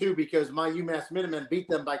nuts too, because my UMass Minutemen beat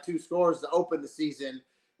them by 2 scores to open the season,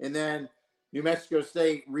 and then New Mexico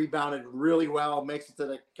State rebounded really well, makes it to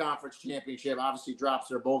the conference championship, obviously drops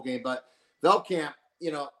their bowl game. But Beltcamp,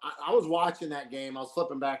 I was watching that game. I was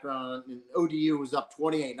flipping back around, and ODU was up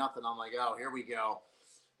 28-0. I'm like, oh, here we go.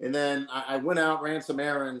 And then I went out, ran some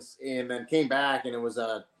errands, and then came back, and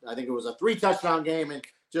I think it was a 3-touchdown game. And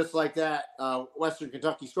just like that, Western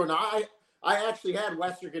Kentucky scored. Now, I actually had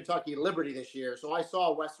Western Kentucky Liberty this year, so I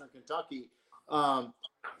saw Western Kentucky.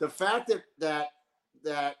 The fact that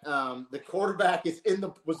the quarterback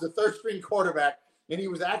was the third string quarterback, and he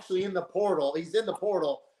was actually in the portal. He's in the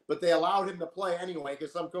portal, but they allowed him to play anyway,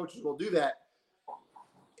 because some coaches will do that.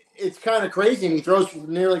 It's kind of crazy. And he throws for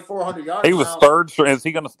nearly 400 yards. He was third. Is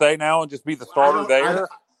he going to stay now and just be the starter there?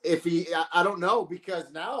 I don't know,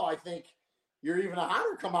 because now I think you're even a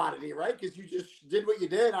hotter commodity, right? Because you just did what you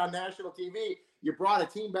did on national TV. You brought a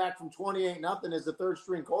team back from 28-0 as the third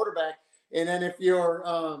string quarterback, and then if you're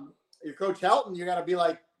Coach Helton, you got to be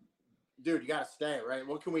like, dude, you got to stay, right?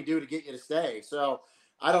 What can we do to get you to stay? So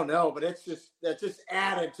I don't know, but that just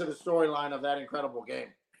added to the storyline of that incredible game.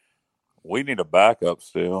 We need a backup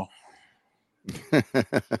still.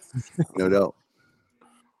 No doubt.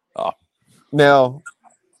 Now,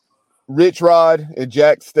 Rich Rod at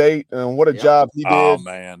Jack State, what a job he did. Oh,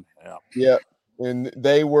 man. Yeah. And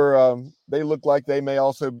they looked like they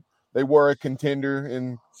were a contender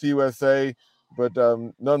in CUSA, but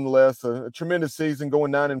nonetheless, a tremendous season,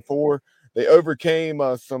 going 9-4. They overcame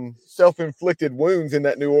some self-inflicted wounds in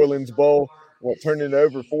that New Orleans Bowl, turning it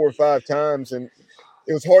over 4 or 5 times. And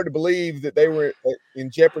it was hard to believe that they were in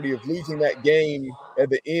jeopardy of losing that game at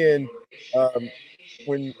the end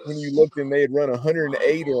when you looked and they had run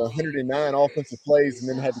 108 or 109 offensive plays and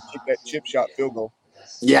then had to kick that chip shot field goal.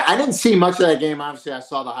 Yeah, I didn't see much of that game. Obviously, I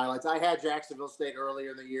saw the highlights. I had Jacksonville State earlier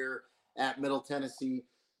in the year at Middle Tennessee.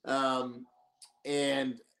 And,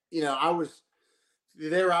 they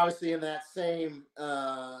were obviously in that same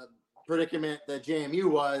predicament that JMU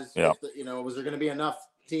was. Yeah. Was there going to be enough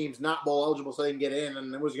teams not bowl eligible so they can get in?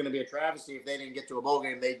 And it was going to be a travesty if they didn't get to a bowl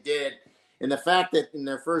game. They did. And the fact that in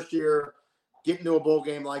their first year, getting to a bowl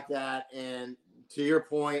game like that, and to your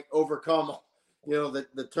point, overcome,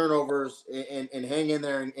 the turnovers and hang in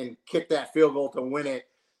there and kick that field goal to win it.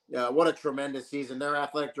 what a tremendous season. Their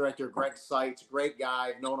athletic director, Greg Seitz, great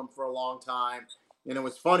guy. I've known him for a long time. And it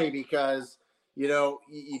was funny because,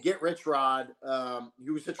 you get Rich Rod,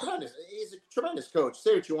 he's a tremendous coach.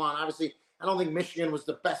 Say what you want. Obviously, I don't think Michigan was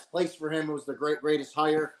the best place for him. It was the greatest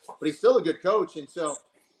hire, but he's still a good coach. And so,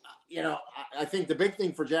 I think the big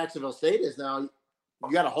thing for Jacksonville State is now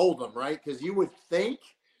you got to hold him, right? Because you would think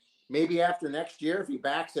maybe after next year, if he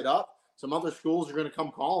backs it up, some other schools are going to come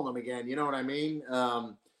calling him again. You know what I mean?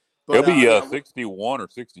 He'll be 61 or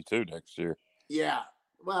 62 next year. Yeah.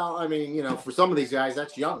 Well, I mean, for some of these guys,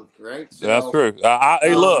 that's young, right? So, that's true.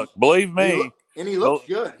 Hey, look, believe me. He looks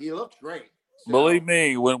good. He looks great. So. Believe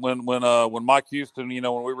me, when Mike Houston,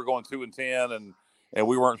 when we were going 2-10 and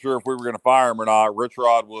we weren't sure if we were going to fire him or not, Rich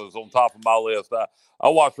Rod was on top of my list. I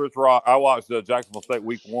watched Rich Rod. I watched Jacksonville State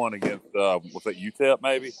week 1 against was that UTEP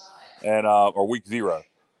maybe, and or week 0,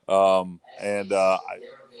 and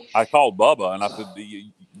I called Bubba and I said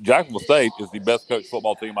Jacksonville State is the best coached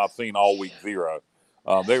football team I've seen all week 0.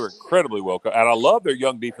 They were incredibly well coached, and I love their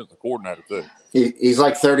young defensive coordinator too. He's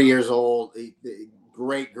like 30 years old.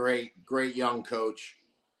 Great young coach.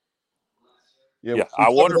 Yeah. I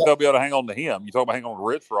wonder if they'll be able to hang on to him. You talk about hanging on to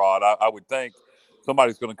Rich Rod. I would think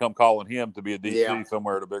somebody's going to come calling him to be a DC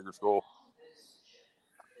somewhere at a bigger school.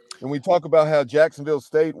 And we talk about how Jacksonville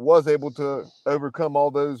State was able to overcome all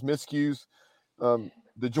those miscues.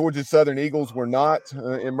 The Georgia Southern Eagles were not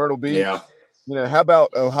in Myrtle Beach. Yeah. How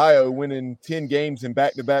about Ohio winning 10 games in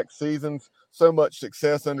back-to-back seasons? So much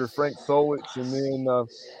success under Frank Solich, and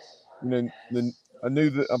then I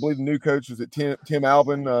believe the new coach was at Tim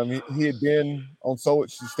Alvin. He had been on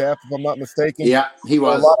Solich's staff, if I'm not mistaken. Yeah, he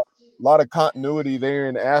was. A lot of continuity there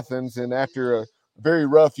in Athens, and after a very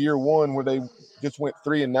rough year 1 where they just went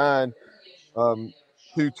 3-9,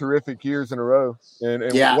 2 terrific years in a row, and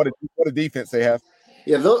what a defense they have.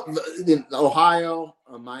 Yeah, the Ohio,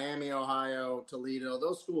 Miami, Ohio, Toledo,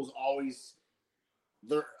 those schools always.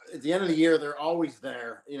 They're at the end of the year, they're always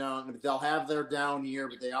there. They'll have their down year,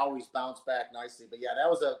 but they always bounce back nicely. But yeah, that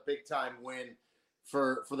was a big time win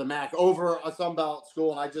for the MAC over a Sun Belt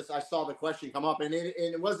school. And I saw the question come up, and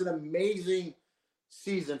it was an amazing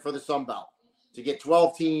season for the Sun Belt to get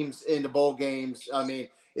 12 teams into bowl games. I mean,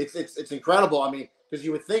 it's incredible. I mean, because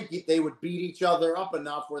you would think they would beat each other up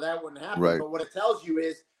enough where that wouldn't happen. Right. But what it tells you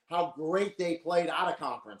is how great they played out of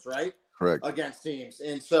conference, right? Correct. Against teams,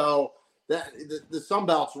 and so. The Sun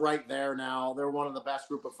Belt's right there now. They're one of the best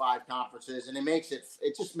group of 5 conferences, and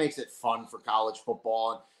it just makes it fun for college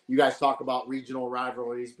football. And you guys talk about regional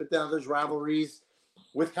rivalries, but then there's rivalries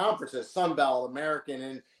with conferences, Sun Belt, American,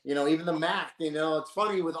 and even the MAC. It's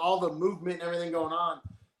funny with all the movement and everything going on.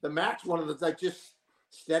 The MAC's one of the like just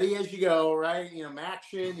steady as you go, right?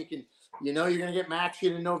 MACtion. You can you're gonna get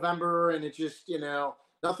MACtion in November, and it's just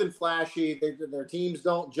nothing flashy. Their teams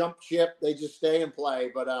don't jump ship; they just stay and play.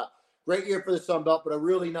 But great year for the Sun Belt, but a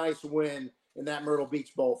really nice win in that Myrtle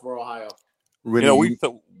Beach Bowl for Ohio. We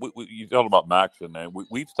you talked about Maxon, and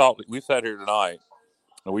we sat here tonight,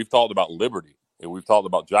 and we've talked about Liberty, and we've talked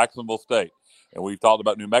about Jacksonville State, and we've talked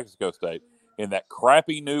about New Mexico State in that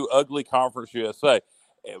crappy new ugly Conference USA.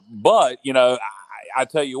 But I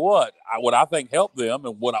tell you what I think helped them,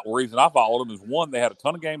 and reason I followed them is one, they had a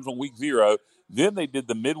ton of games on week 0. Then they did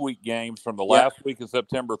the midweek games from the last week of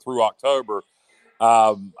September through October.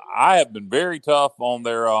 I have been very tough on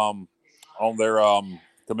their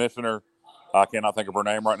commissioner. I cannot think of her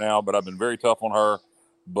name right now, but I've been very tough on her.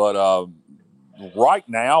 But right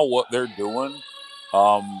now, what they're doing,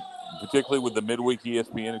 particularly with the midweek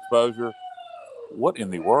ESPN exposure, what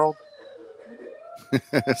in the world?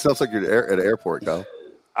 It sounds like you're at an airport, Kyle.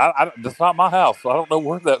 That's not my house. So I don't know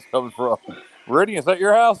where that's coming from. Rene, is that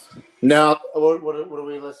your house? No. What are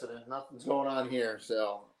we listening? Nothing's going on here.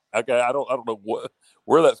 So. Okay, I don't know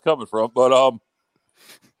where that's coming from, but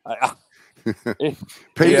my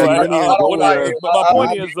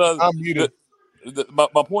point is, I'm muted. My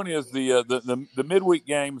point is the midweek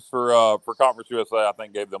games for Conference USA, I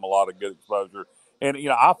think, gave them a lot of good exposure. And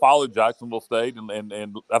I followed Jacksonville State, and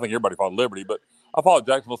I think everybody followed Liberty, but I followed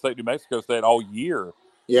Jacksonville State, New Mexico State all year,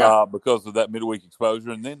 because of that midweek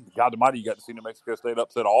exposure. And then, God Almighty, you got to see New Mexico State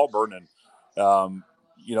upset Auburn, and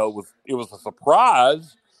it was a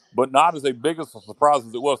surprise. But not as big a surprise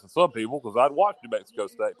as it was to some people, because I'd watched New Mexico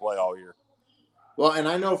State play all year. Well, and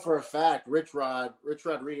I know for a fact Rich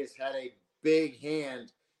Rodriguez had a big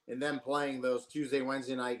hand in them playing those Tuesday,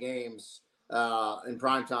 Wednesday night games in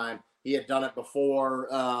primetime. He had done it before,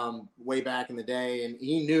 way back in the day, and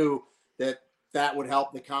he knew that would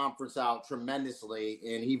help the conference out tremendously.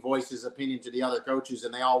 And he voiced his opinion to the other coaches,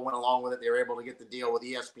 and they all went along with it. They were able to get the deal with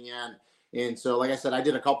ESPN. And so, like I said, I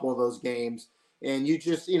did a couple of those games. And you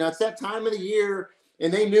just, it's that time of the year.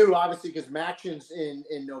 And they knew, obviously, because Maction's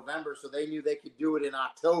in November, so they knew they could do it in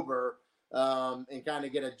October and kind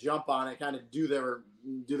of get a jump on it, kind of do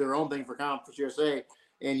their own thing for Conference USA.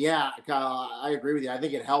 And, yeah, Kyle, I agree with you. I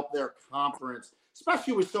think it helped their conference,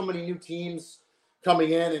 especially with so many new teams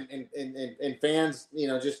coming in and fans,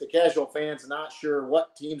 just the casual fans not sure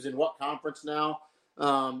what team's in what conference now.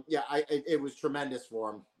 It was tremendous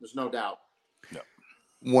for them. There's no doubt.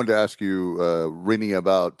 Wanted to ask you, Rene,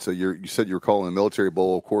 about you said you were calling the Military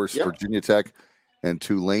Bowl, of course, Yep. Virginia Tech and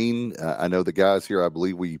Tulane. I know the guys here, I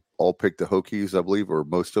believe we all picked the Hokies, I believe, or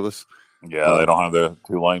most of us. Yeah, they don't have the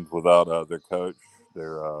Tulanes without their coach,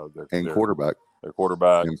 their quarterback. Their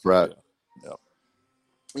quarterback. And Pratt.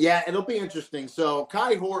 Yeah, it'll be interesting. So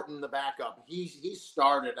Kai Horton, the backup, he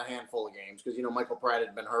started a handful of games because, Michael Pratt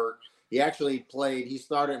had been hurt. He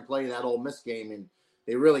started and played that Ole Miss game, and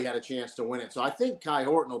they really had a chance to win it. So I think Kai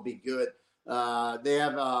Horton will be good. They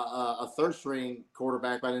have a third-string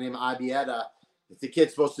quarterback by the name of Ibieta. The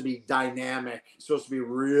kid's supposed to be dynamic, supposed to be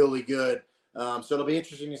really good. So it'll be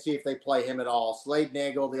interesting to see if they play him at all. Slade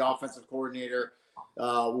Nagel, the offensive coordinator,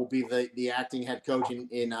 will be the acting head coach.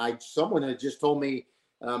 And someone had just told me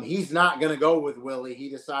he's not going to go with Willie. He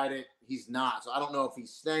decided he's not. So I don't know if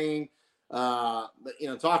he's staying. But,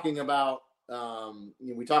 talking about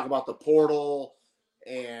we talk about the portal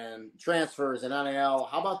and transfers and NIL.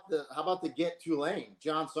 How about the get Tulane?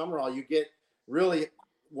 John Summerall, you get really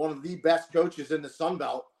one of the best coaches in the Sun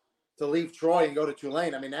Belt to leave Troy and go to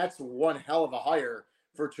Tulane. I mean, that's one hell of a hire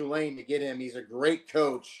for Tulane to get him. He's a great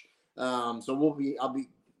coach. So I'll be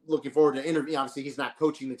looking forward to interview. Obviously, he's not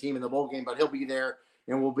coaching the team in the bowl game, but he'll be there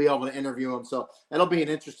and we'll be able to interview him. So that'll be an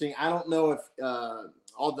interesting. I don't know if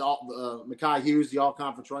Mekhi Hughes, the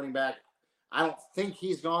all-conference running back, I don't think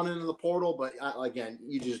he's gone into the portal, but again,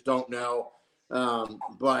 you just don't know.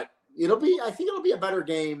 But I think it'll be a better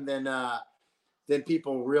game than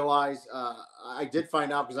people realize. I did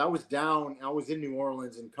find out because I was in New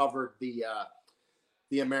Orleans and covered the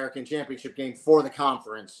American Championship game for the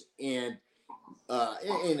conference. And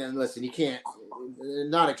listen, you can't,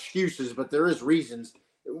 not excuses, but there is reasons.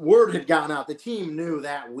 Word had gotten out. The team knew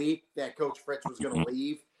that week that Coach Fritz was going to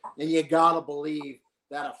leave, and you got to believe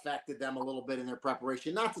that affected them a little bit in their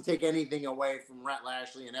preparation. Not to take anything away from Rhett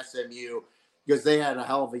Lashley and SMU, because they had a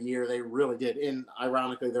hell of a year. They really did. And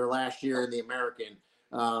ironically, their last year in the American,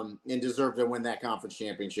 and deserved to win that conference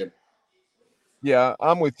championship. Yeah,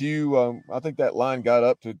 I'm with you. I think that line got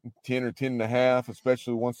up to 10 or 10.5,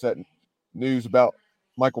 especially once that news about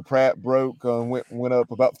Michael Pratt broke. Went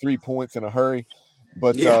up about 3 points in a hurry.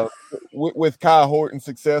 But with Kai Horton's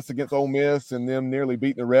success against Ole Miss and them nearly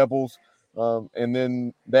beating the Rebels, and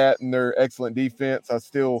then that and their excellent defense, I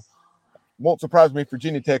still won't surprise me if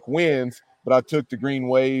Virginia Tech wins, but I took the green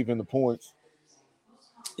wave and the points.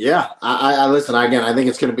 Yeah, I listen, again, I think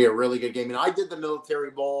it's going to be a really good game. I did the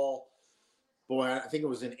Military Bowl. Boy, I think it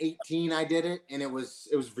was in 2018 I did it, and it was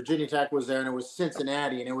Virginia Tech was there, and it was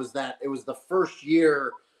Cincinnati, and it was the first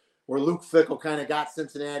year where Luke Fickell kind of got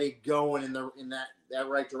Cincinnati going in that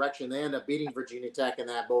right direction. They ended up beating Virginia Tech in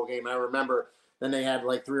that bowl game. I remember then they had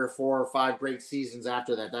like 3 or 4 or 5 great seasons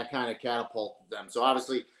after that. That kind of catapulted them. So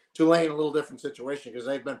obviously Tulane, a little different situation because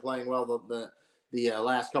they've been playing well the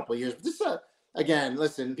last couple of years. But this again,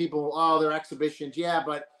 listen, people, they're exhibitions, yeah,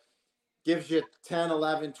 but gives you 10,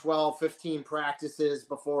 11, 12, 15 practices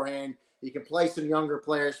beforehand. You can play some younger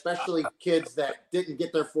players, especially kids that didn't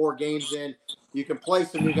get their 4 games in. You can play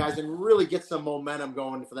some new guys and really get some momentum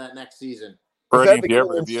going for that next season. Was that the year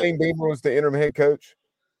when Shane Beamer was the interim head coach?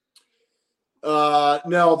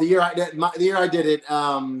 No, the year I did it,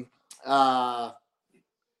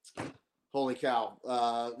 holy cow.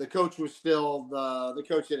 The coach was still the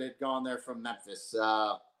coach that had gone there from Memphis.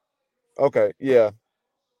 Okay, yeah.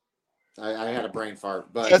 I had a brain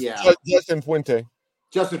fart, but Justin Fuente.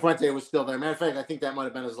 Justin Fuente was still there. Matter of fact, I think that might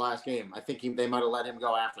have been his last game. I think they might have let him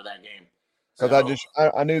go after that game. Because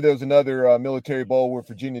I knew there was another Military Bowl where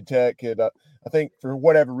Virginia Tech had, I think for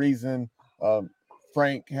whatever reason,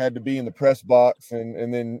 Frank had to be in the press box,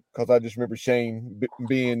 and then because I just remember Shane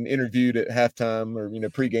being interviewed at halftime or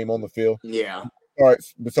pregame on the field. Yeah. All right,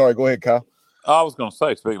 sorry. Go ahead, Kyle. I was going to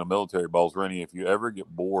say, speaking of Military Bowls, Rennie, if you ever get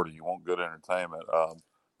bored and you want good entertainment,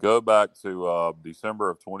 go back to December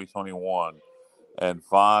of 2021 and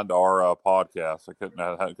find our podcast.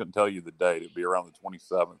 I couldn't tell you the date. It'd be around the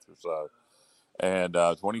 27th or so, and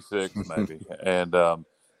 26th maybe. And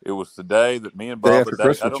it was the day that me and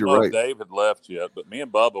Bubba. I don't know if Dave had left yet, but me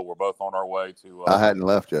and Bubba were both on our way to. I hadn't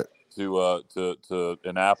left yet. To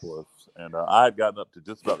Annapolis, and I had gotten up to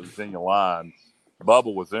just about the Virginia line.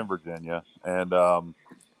 Bubba was in Virginia, and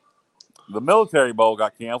the Military Bowl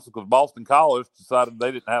got canceled because Boston College decided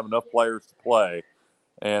they didn't have enough players to play,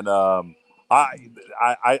 and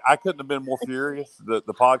I couldn't have been more furious.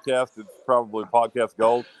 The podcast is probably podcast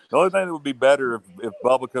gold. The only thing that would be better if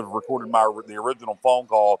Bubba could have recorded the original phone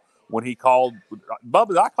call when he called. Bubba,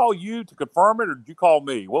 did I call you to confirm it, or did you call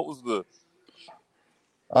me? What was the?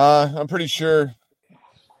 I'm pretty sure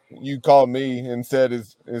you called me and said,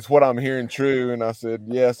 "Is what I'm hearing true?" And I said,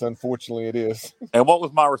 "Yes, unfortunately, it is." And what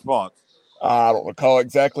was my response? I don't recall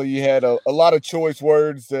exactly. You had a lot of choice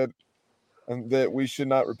words that we should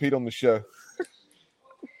not repeat on the show.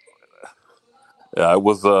 Yeah, it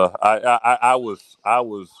was. I was.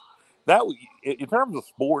 That was, in terms of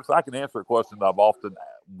sports, I can answer a question that I've often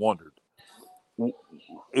wondered.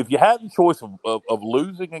 If you had the choice of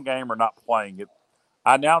losing a game or not playing it,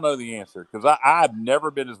 I now know the answer because I've never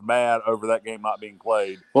been as mad over that game not being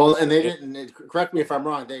played. Well, and they didn't. Correct me if I'm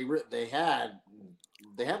wrong. They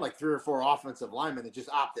had like 3 or 4 offensive linemen that just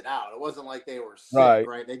opted out. It wasn't like they were sick,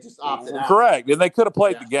 right? They just opted out. Correct, and they could have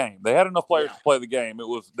played the game. They had enough players to play the game. It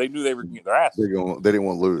was they knew they were going to get their ass. They didn't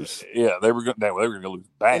want to lose. Yeah, they were going to lose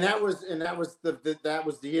bad. And that was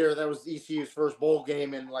the year that was ECU's first bowl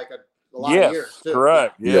game in like a lot of years. Too.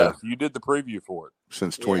 Correct. Yeah. Yes, you did the preview for it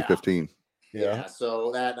since 2015. Yeah.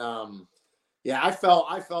 So that I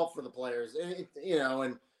felt for the players, and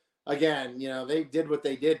again, they did what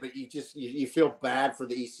they did, but you feel bad for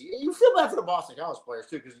the ECU. You feel bad for the Boston College players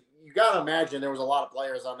too, because you got to imagine there was a lot of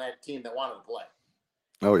players on that team that wanted to play.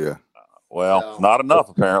 Oh yeah. Not enough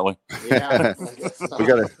apparently. Yeah.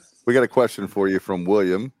 we got a question for you from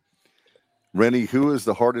William. Rene, who is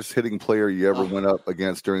the hardest hitting player you ever went up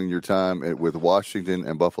against during your time with Washington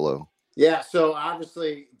and Buffalo? Yeah, so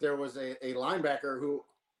obviously there was a linebacker who,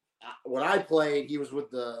 when I played, he was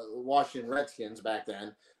with the Washington Redskins back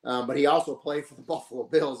then, but he also played for the Buffalo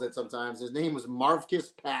Bills at sometimes. His name was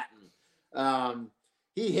Marvcus Patton.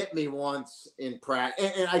 He hit me once in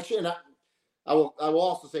practice, and I will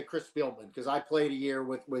also say Chris Spielman, because I played a year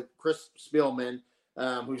with Chris Spielman,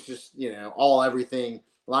 who's just all everything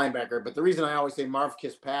linebacker. But the reason I always say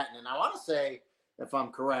Marvcus Patton, and I want to say, if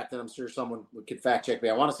I'm correct, and I'm sure someone could fact check me,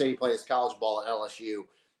 I want to say he plays college ball at LSU.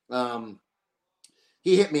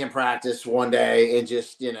 He hit me in practice one day and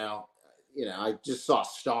just, I just saw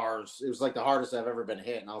stars. It was like the hardest I've ever been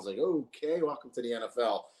hit. And I was like, okay, welcome to the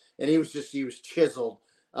NFL. And he was chiseled.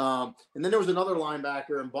 And then there was another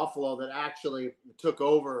linebacker in Buffalo that actually took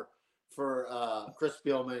over for Chris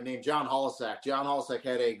Spielman named John Holosack. John Holosack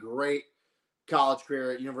had a great college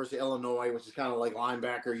career at University of Illinois, which is kind of like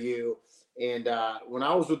linebacker U. And when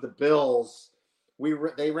I was with the Bills,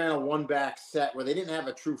 they ran a one-back set where they didn't have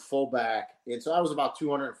a true fullback. And so I was about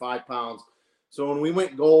 205 pounds. So when we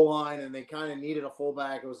went goal line and they kind of needed a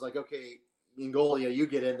fullback, it was like, okay, Ingoglia, you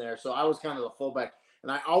get in there. So I was kind of the fullback.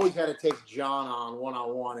 And I always had to take John on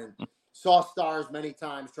one-on-one and saw stars many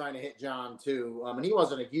times trying to hit John too. And he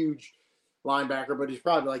wasn't a huge linebacker, but he's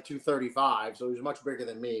probably like 235. So he was much bigger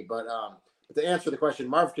than me. But to answer the question,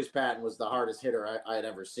 Marvcus Patton was the hardest hitter I had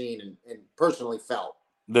ever seen and personally felt.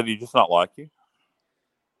 Did he just not like you?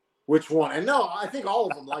 Which one? And no, I think all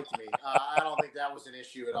of them liked me. I don't think that was an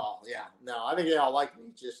issue at all. Yeah, no, I think they all liked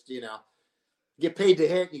me. Just, you get paid to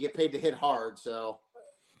hit, you get paid to hit hard. So,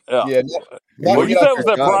 yeah. Well, you said it was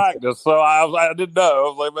at practice, so I didn't know.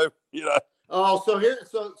 I was like, maybe, Oh, so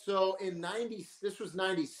in this was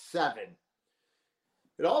 97.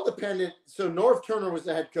 It all depended. So Norv Turner was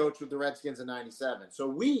the head coach with the Redskins in 97. So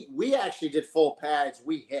we actually did full pads.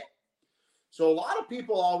 We hit. So a lot of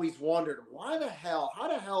people always wondered, how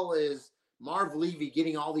the hell is Marv Levy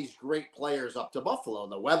getting all these great players up to Buffalo?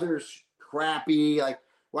 The weather's crappy. Like,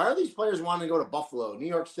 why are these players wanting to go to Buffalo? New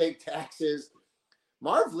York State taxes.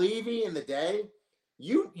 Marv Levy in the day,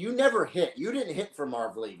 you never hit. You didn't hit for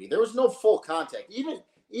Marv Levy. There was no full contact.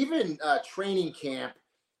 Even training camp,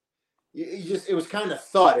 it was kind of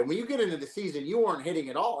thud. And when you get into the season, you weren't hitting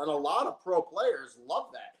at all. And a lot of pro players love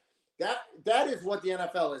that. That is what the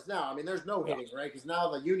NFL is now. I mean, there's no hitting, right? Because now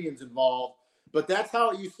the union's involved. But that's how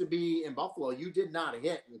it used to be in Buffalo. You did not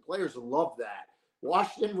hit, and players loved that.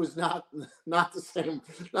 Washington was not the same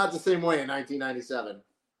way in 1997.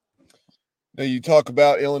 Now you talk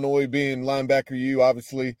about Illinois being linebacker U,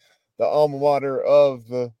 obviously the alma mater of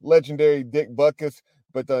the legendary Dick Butkus,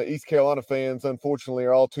 but the East Carolina fans, unfortunately,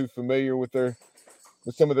 are all too familiar with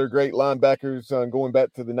some of their great linebackers going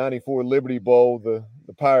back to the 94 Liberty Bowl, the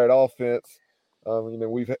Pirate offense.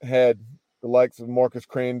 We've had the likes of Marcus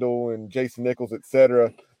Crandall and Jason Nichols, et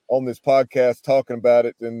cetera, on this podcast talking about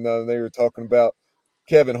it. And they were talking about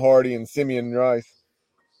Kevin Hardy and Simeon Rice.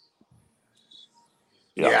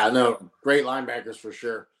 Yeah, no, great linebackers for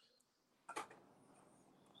sure.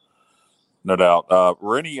 No doubt.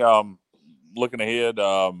 Rennie, looking ahead,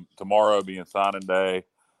 tomorrow being signing day,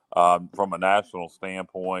 from a national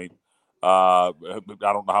standpoint, I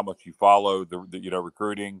don't know how much you follow the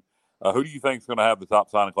recruiting. Who do you think is going to have the top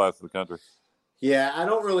signing class of the country? Yeah, I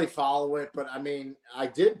don't really follow it, but I mean, I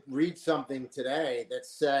did read something today that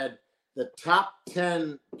said the top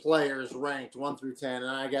 10 players ranked 1 through 10, and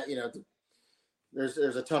I got, there's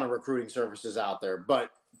a ton of recruiting services out there, but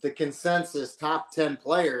the consensus top 10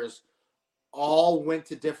 players all went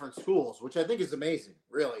to different schools, which I think is amazing,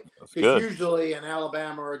 really. That's Because good. usually an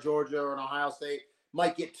Alabama or a Georgia or an Ohio State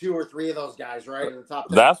might get 2 or 3 of those guys, right, in the top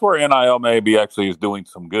 10. That's where NIL maybe actually is doing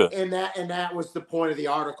some good. And that was the point of the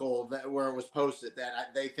article where it was posted,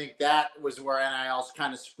 that they think that was where NIL's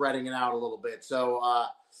kind of spreading it out a little bit. So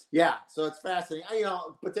so it's fascinating.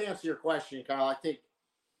 But to answer your question, Kyle, I think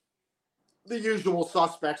the usual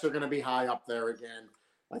suspects are going to be high up there again.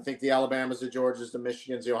 I think the Alabamas, the Georgias, the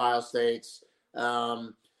Michigans, the Ohio States.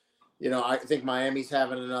 I think Miami's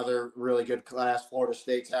having another really good class. Florida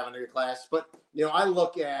State's having a good class. But, I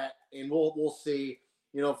look at, and we'll see,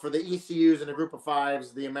 for the ECUs and the group of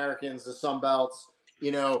fives, the Americans, the Sun Belts,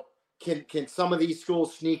 can some of these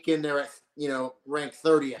schools sneak in there at, ranked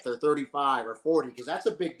 30th or 35 or 40? Because that's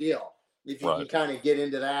a big deal if you can kind of get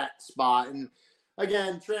into that spot. And,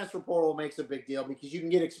 again, transfer portal makes a big deal because you can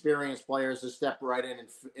get experienced players to step right in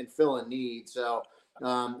and fill a need. So,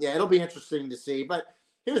 it'll be interesting to see. But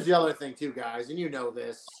here's the other thing, too, guys, and you know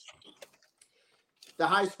this. The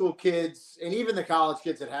high school kids and even the college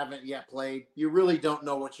kids that haven't yet played, you really don't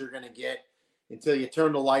know what you're going to get until you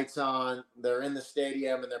turn the lights on, they're in the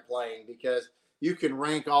stadium, and they're playing, because you can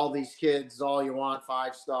rank all these kids all you want,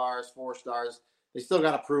 5 stars, 4 stars. They still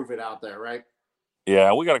got to prove it out there, right?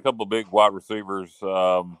 Yeah, we got a couple of big wide receivers.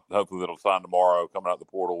 Hopefully that'll sign tomorrow coming out the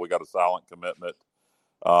portal. We got a silent commitment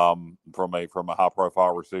from a high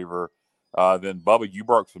profile receiver. Then Bubba, you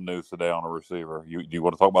broke some news today on a receiver. Do you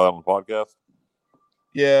want to talk about that on the podcast?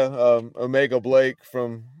 Yeah, Omega Blake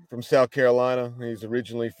from South Carolina. He's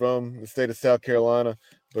originally from the state of South Carolina,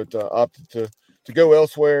 but opted to go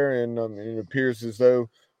elsewhere, and it appears as though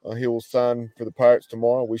he will sign for the Pirates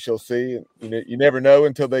tomorrow. We shall see. You never know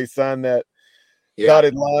until they sign that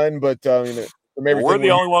dotted line, but from everything we're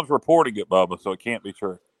the only ones reporting it, Bubba, so it can't be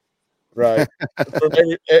true. Right. From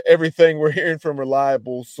everything we're hearing from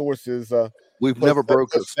reliable sources, we've never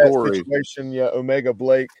broke a story. Situation, Omega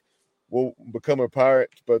Blake will become a Pirate,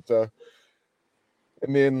 but and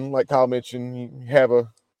then, like Kyle mentioned, you have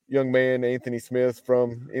a young man, Anthony Smith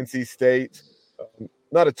from NC State.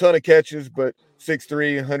 Not a ton of catches, but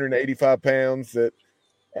 6'3", 185 pounds, that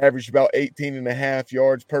averaged about 18.5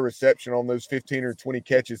 yards per reception on those 15 or 20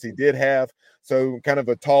 catches he did have. So kind of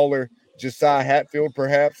a taller Josiah Hatfield,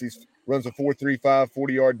 perhaps. He runs a 4.35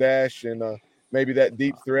 40-yard dash, and maybe that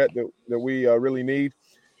deep threat that we really need.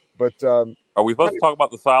 But are we supposed to talk about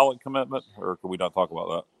the silent commitment, or can we not talk about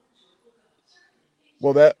that?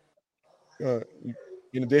 Well, that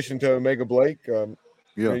in addition to Omega Blake,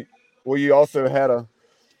 you also had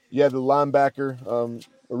the linebacker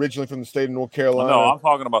originally from the state of North Carolina. No, I'm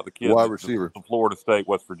talking about the kid, wide receiver, the Florida State,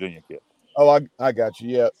 West Virginia kid. Oh, I got you.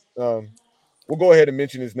 Yeah, we'll go ahead and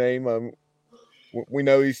mention his name. We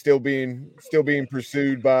know he's still being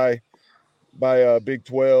pursued by Big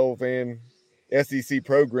 12 and SEC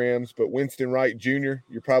programs, but Winston Wright Jr.,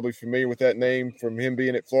 you're probably familiar with that name from him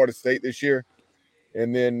being at Florida State this year,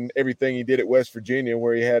 and then everything he did at West Virginia,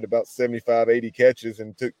 where he had about 75, 80 catches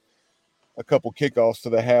and took a couple kickoffs to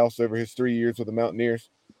the house over his 3 years with the Mountaineers.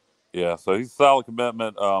 Yeah, so he's a solid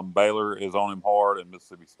commitment. Baylor is on him hard at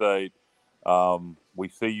Mississippi State. We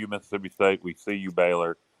see you, Mississippi State. We see you,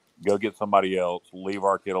 Baylor. Go get somebody else. Leave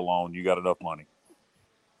our kid alone. You got enough money.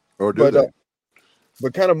 Or do they?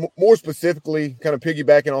 But kind of more specifically, kind of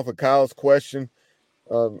piggybacking off of Kyle's question,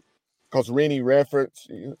 because Rene referenced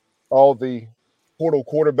all the portal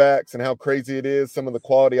quarterbacks and how crazy it is, some of the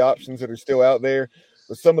quality options that are still out there.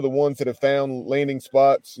 But some of the ones that have found landing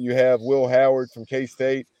spots, you have Will Howard from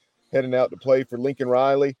K-State heading out to play for Lincoln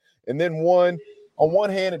Riley. And then on one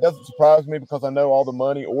hand, it doesn't surprise me because I know all the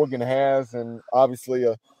money Oregon has, and obviously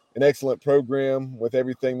an excellent program with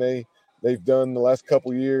everything they've done the last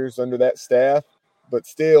couple years under that staff. But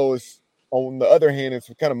still, on the other hand, it's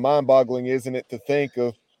kind of mind-boggling, isn't it, to think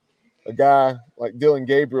of a guy like Dylan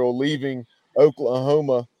Gabriel leaving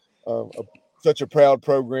Oklahoma, such a proud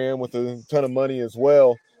program with a ton of money as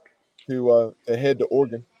well, to head to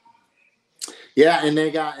Oregon. Yeah, and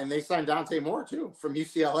they signed Dante Moore too from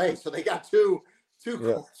UCLA, so they got two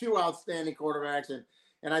outstanding quarterbacks,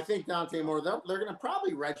 and I think Dante Moore, they're going to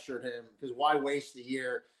probably redshirt him, because why waste a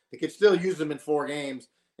year? They could still use him in 4 games,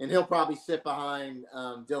 and he'll probably sit behind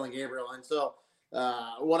Dylan Gabriel. And so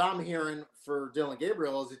what I'm hearing for Dylan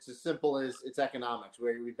Gabriel is it's as simple as it's economics.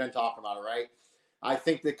 We've been talking about it, right? I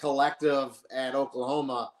think the collective at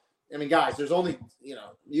Oklahoma, I mean, guys, there's only,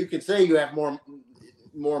 you could say you have more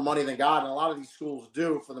money than God, and a lot of these schools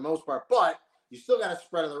do for the most part, but you still got to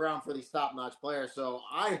spread it around for these top-notch players. So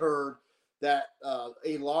I heard that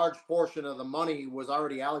a large portion of the money was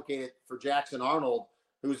already allocated for Jackson Arnold,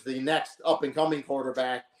 who's the next up-and-coming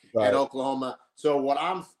quarterback at Oklahoma. So what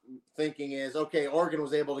I'm thinking is, okay, Oregon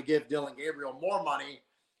was able to give Dylan Gabriel more money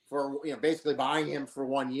for, basically buying him for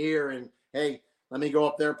 1 year, and, hey, let me go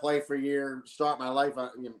up there, play for a year, start my life.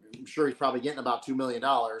 I'm sure he's probably getting about $2 million.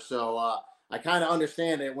 So I kind of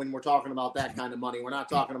understand it when we're talking about that kind of money. We're not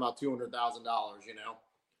talking about $200,000,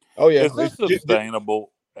 Oh, yeah. Is this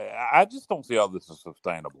sustainable? I just don't see how this is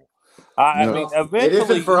sustainable. I mean, eventually, it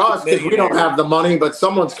isn't for us because we don't have the money, but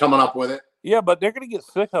someone's coming up with it. Yeah, but they're going to get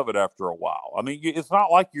sick of it after a while. I mean, it's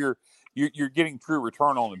not like you're getting true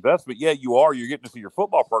return on investment. Yeah, you are. You're getting to see your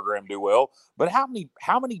football program do well. But how many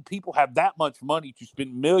people have that much money to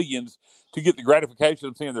spend millions to get the gratification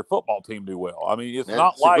of seeing their football team do well? I mean, it's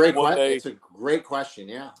a great question.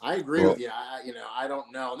 Yeah, I agree with you. I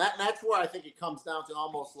don't know. And that's where I think it comes down to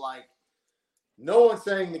almost like no one's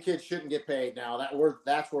saying the kids shouldn't get paid now.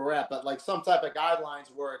 That's where we're at. But like some type of guidelines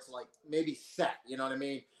where it's like maybe set. You know what I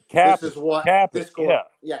mean? Cap this is what cap this it. court,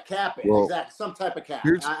 cap it. Well, exactly. Some type of cap.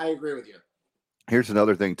 I agree with you. Here's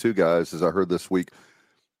another thing too, guys, as I heard this week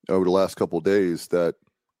over the last couple of days, that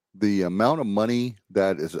the amount of money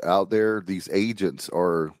that is out there, these agents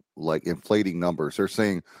are like inflating numbers. They're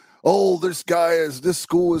saying, oh, this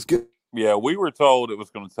school is getting. Yeah, we were told it was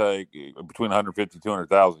going to take between 150 and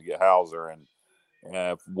 200,000 to get Hauser, and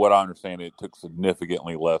what I understand, it took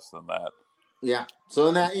significantly less than that. Yeah. So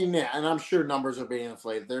and I'm sure numbers are being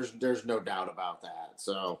inflated. There's no doubt about that.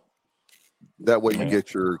 So that way you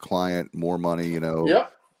get your client more money.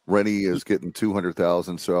 Yep. Rene is getting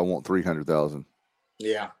 200,000, so I want 300,000.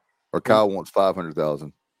 Yeah. Or Kyle wants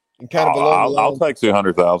 500,000. And kind of I'll take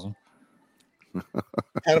 200,000.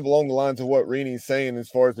 Kind of along the lines of what Rene's saying as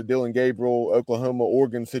far as the Dylan Gabriel, Oklahoma,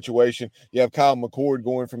 Oregon situation. You have Kyle McCord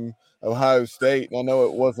going from Ohio State, and I know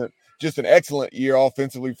it wasn't just an excellent year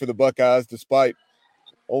offensively for the Buckeyes, despite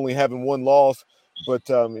only having one loss. But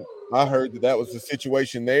I heard that was the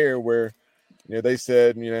situation there where, they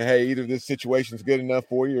said, hey, either this situation is good enough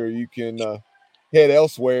for you or you can head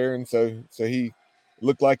elsewhere. And so he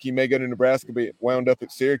looked like he may go to Nebraska, but wound up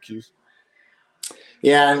at Syracuse.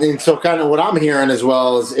 Yeah, and so kind of what I'm hearing as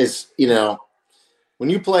well is when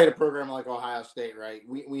you play at a program like Ohio State, right,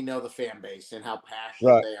 we know the fan base and how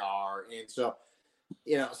passionate they are. And so,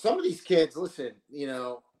 some of these kids, listen,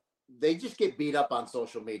 they just get beat up on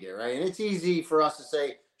social media, right? And it's easy for us to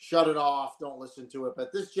say, shut it off, don't listen to it.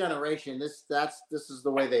 But this generation, this is the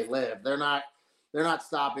way they live. They're not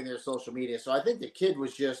stopping their social media. So I think the kid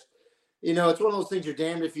was just, it's one of those things, you're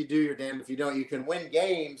damned if you do, you're damned if you don't. You can win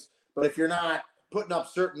games, but if you're not putting up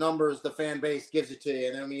certain numbers, the fan base gives it to you.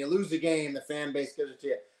 And then when you lose a game, the fan base gives it to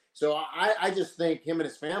you. So I just think him and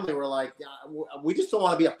his family were like, we just don't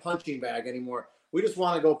want to be a punching bag anymore. We just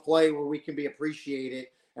want to go play where we can be appreciated.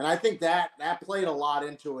 And I think that played a lot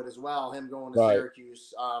into it as well, him going to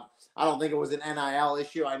Syracuse. I don't think it was an NIL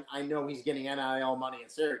issue. I know he's getting NIL money in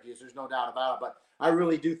Syracuse. There's no doubt about it. But I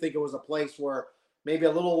really do think it was a place where maybe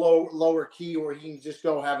a little lower key where he can just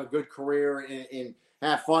go have a good career and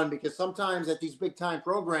have fun. Because sometimes at these big-time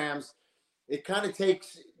programs, it kind of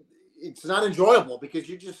it's not enjoyable because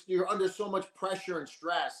you're under so much pressure and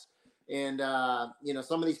stress. And,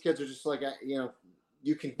 some of these kids are just like,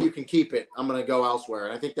 you can keep it. I'm going to go elsewhere.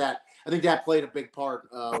 And I think that played a big part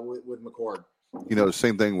with McCord. The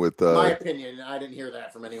same thing with my opinion. I didn't hear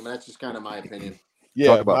that from anyone. That's just kind of my opinion. Yeah,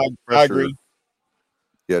 talk about I agree.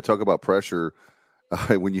 Yeah, talk about pressure.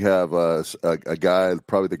 When you have a guy,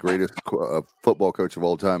 probably the greatest football coach of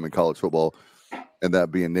all time in college football, and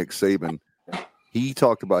that being Nick Saban, he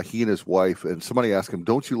talked about he and his wife, and somebody asked him,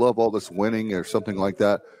 "Don't you love all this winning?" or something like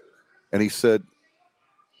that, and he said,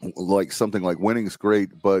 like something like winning's great,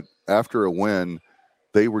 but after a win,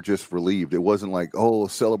 they were just relieved. It wasn't like, oh,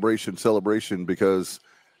 celebration, because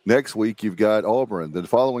next week you've got Auburn. The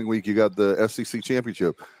following week you got the SEC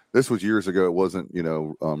championship. This was years ago. It wasn't,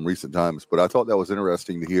 recent times. But I thought that was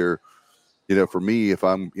interesting to hear. For me, if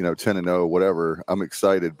I'm, 10-0, whatever, I'm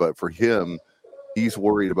excited. But for him, he's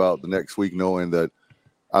worried about the next week, knowing that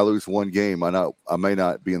I lose one game, I may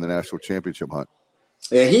not be in the national championship hunt.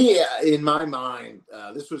 Yeah, he, in my mind,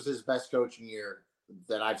 this was his best coaching year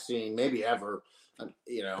that I've seen, maybe ever,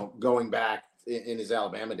 going back in his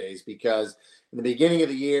Alabama days, because in the beginning of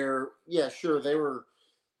the year, yeah, sure, they were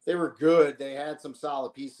they were good. They had some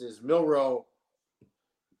solid pieces. Milroe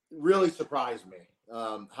really surprised me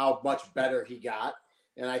how much better he got.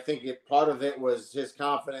 And I think part of it was his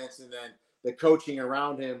confidence and then the coaching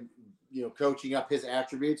around him, coaching up his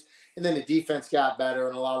attributes. And then the defense got better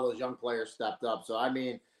and a lot of those young players stepped up. So, I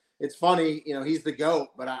mean, it's funny, he's the GOAT,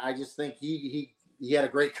 but I just think he had a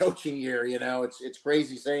great coaching year. It's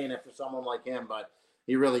crazy saying it for someone like him, but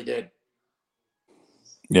he really did.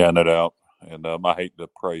 Yeah, no doubt. And I hate to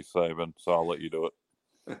praise Saban, so I'll let you do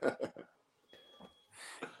it.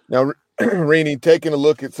 Now, Rene, taking a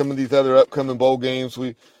look at some of these other upcoming bowl games,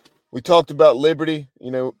 we talked about Liberty.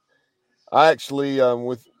 I actually,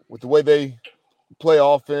 with the way they play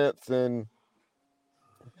offense, and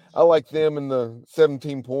I like them in the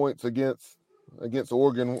 17 points against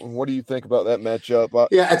Oregon. What do you think about that matchup?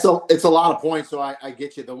 Yeah, it's a lot of points, so I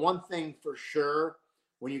get you. The one thing for sure,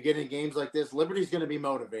 when you get in games like this, Liberty's going to be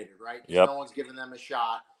motivated, right? Because no one's giving them a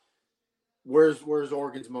shot. Where's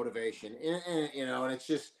Oregon's motivation? And it's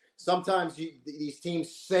just sometimes these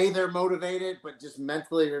teams say they're motivated, but just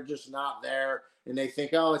mentally they're just not there, and they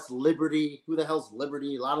think, oh, it's Liberty. Who the hell's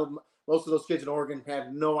Liberty? Most of those kids in Oregon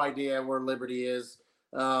have no idea where Liberty is,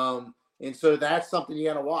 and so that's something you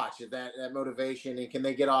got to watch. That motivation, and can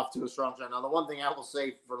they get off to a strong start? Now, the one thing I will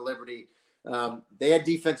say for Liberty, they had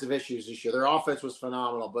defensive issues this year. Their offense was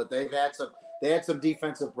phenomenal, but they had some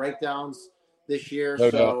defensive breakdowns this year. No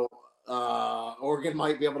so. doubt. Oregon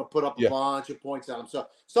might be able to put up a bunch of points on them. So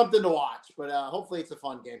something to watch, but hopefully it's a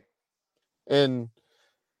fun game. And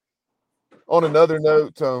on another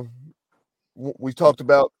note, we talked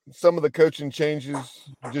about some of the coaching changes,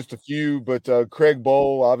 just a few, but Craig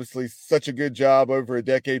Bowl, obviously such a good job over a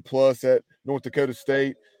decade plus at North Dakota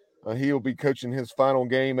State. He'll be coaching his final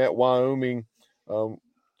game at Wyoming.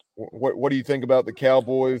 What do you think about the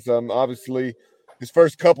Cowboys? Obviously, his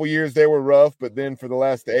first couple years they were rough, but then for the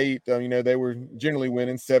last 8, they were generally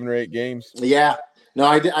winning 7 or 8 games. Yeah, no,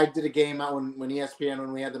 I did a game out when ESPN,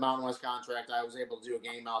 when we had the Mountain West contract, I was able to do a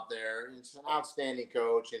game out there. It's an outstanding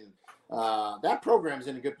coach, and that program's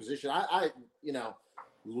in a good position.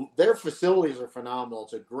 Their facilities are phenomenal.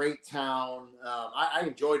 It's a great town. I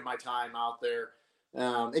enjoyed my time out there.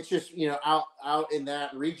 It's just, out in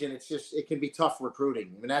that region, it can be tough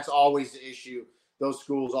recruiting. I mean, that's always the issue those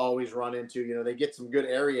schools always run into. They get some good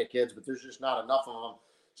area kids, but there's just not enough of them.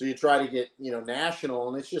 So you try to get, national,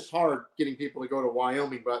 and it's just hard getting people to go to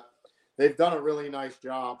Wyoming, but they've done a really nice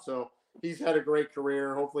job. So he's had a great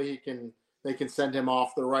career. Hopefully they can send him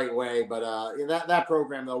off the right way. But that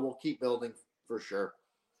program, though, we'll keep building for sure.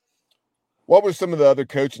 What were some of the other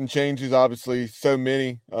coaching changes? Obviously, so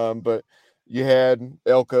many, but you had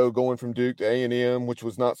Elko going from Duke to A&M, which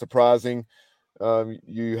was not surprising.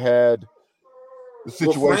 You had the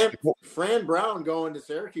situation. Fran Brown going to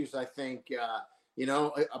Syracuse, I think,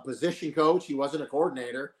 a position coach. He wasn't a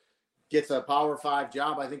coordinator. Gets a Power 5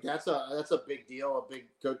 job. I think that's a big deal. A big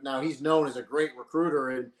coach. Now he's known as a great recruiter,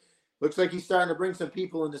 and looks like he's starting to bring some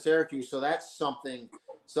people into Syracuse. So that's something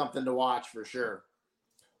to watch for sure.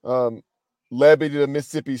 Levy to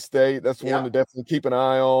Mississippi State. That's one to definitely keep an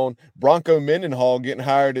eye on. Bronco Mendenhall getting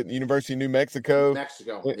hired at the University of New Mexico.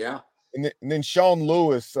 And then Sean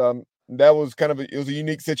Lewis. That was it was a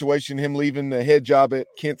unique situation, him leaving the head job at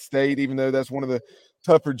Kent State, even though that's one of the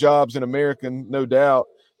tougher jobs in America, no doubt,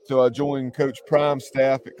 to join Coach Prime's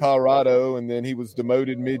staff at Colorado. And then he was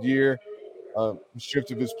demoted mid-year,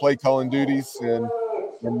 stripped of his play calling duties, and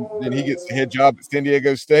then he gets the head job at San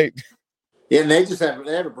Diego State. Yeah, and they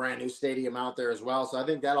have a brand new stadium out there as well, so I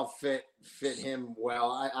think that'll fit him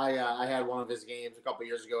well. I had one of his games a couple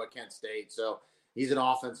years ago at Kent State, so he's an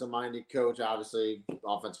offensive-minded coach, obviously,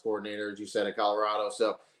 offense coordinator, as you said, at Colorado.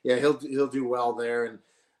 So yeah, he'll do well there, and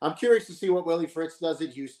I'm curious to see what Willie Fritz does at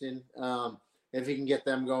Houston, if he can get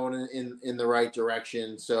them going in the right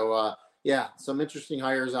direction. So some interesting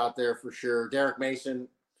hires out there for sure. Derek Mason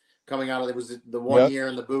coming out of it was the 1 year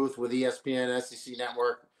in the booth with ESPN, SEC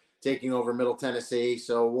Network, taking over Middle Tennessee.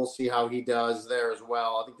 So we'll see how he does there as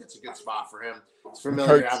well. I think that's a good spot for him. He's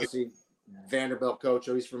familiar, obviously, Vanderbilt coach,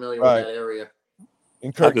 so he's familiar with that area.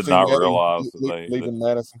 And I did not realize leaving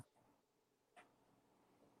Madison.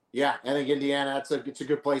 Yeah, I think Indiana, it's a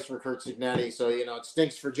good place for Kurt Cignetti. So, it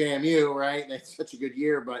stinks for JMU, right? It's such a good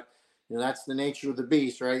year, but that's the nature of the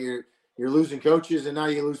beast, right? You're losing coaches, and now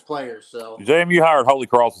you lose players. So JMU hired Holy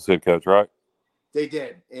Cross as head coach, right? They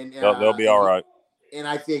did, and they'll be all right. And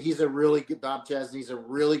I think he's a really good Bob Chesney's a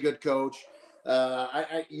really good coach.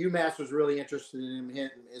 UMass was really interested in him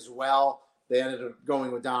as well. They ended up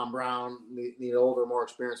going with Don Brown, the older, more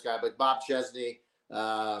experienced guy. But Bob Chesney,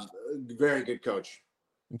 very good coach.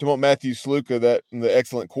 And to Matthew Sluka, the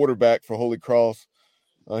excellent quarterback for Holy Cross.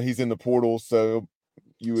 He's in the portal, so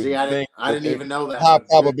you would think I didn't even know that. High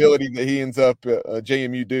probability that he ends up at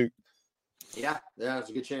JMU Duke. Yeah, it's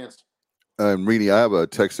a good chance. And Rene, I have a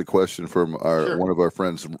texted question from Sure. one of our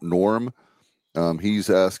friends, Norm. He's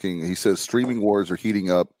asking. He says streaming wars are heating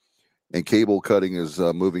up, and cable cutting is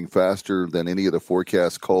moving faster than any of the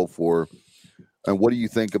forecasts call for. And what do you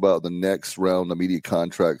think about the next round of media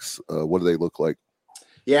contracts? What do they look like?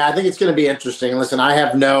 Yeah, I think it's going to be interesting. Listen, I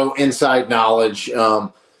have no inside knowledge.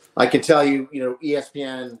 I can tell you,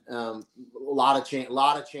 ESPN, a lot of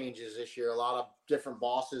changes this year. A lot of different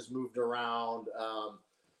bosses moved around,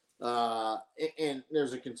 and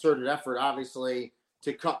there's a concerted effort, obviously,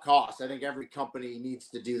 to cut costs. I think every company needs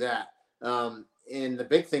to do that. And the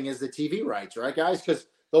big thing is the TV rights, right, guys? Because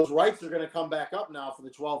those rights are going to come back up now for the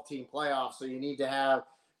 12-team playoffs, so you need to have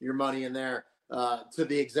your money in there. To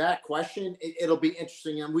the exact question, it'll be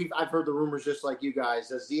interesting. And I've heard the rumors just like you guys.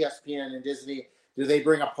 Does ESPN and Disney, do they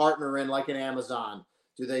bring a partner in like an Amazon?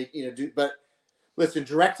 Do they, but listen,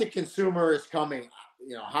 direct to consumer is coming.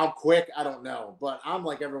 How quick, I don't know. But I'm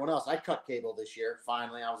like everyone else. I cut cable this year.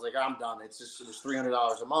 Finally, I was like, I'm done. It was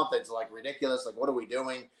 $300 a month. It's like ridiculous. Like, what are we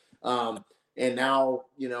doing? And now,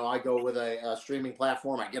 I go with a streaming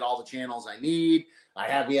platform. I get all the channels I need. I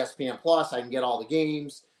have ESPN Plus. I can get all the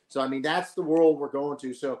games. So, I mean, that's the world we're going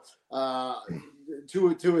to. So,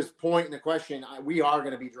 to his point in the question, we are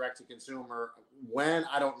going to be direct to consumer. When,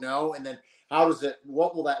 I don't know. And then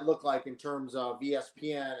what will that look like in terms of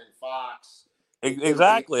ESPN and Fox?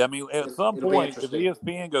 Exactly. I mean, at some point, if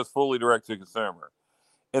ESPN goes fully direct to consumer,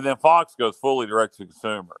 and then Fox goes fully direct to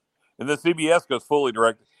consumer, and then CBS goes fully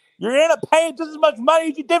direct, you're going to pay just as much money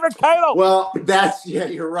as you did for cable. Well,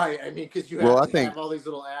 you're right. I mean, because you have all these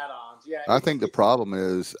little add-ons. Yeah. I think the problem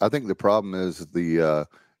is the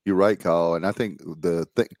you're right, Kyle, and I think the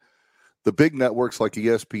big networks like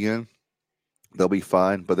ESPN, they'll be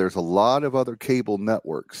fine, but there's a lot of other cable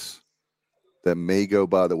networks that may go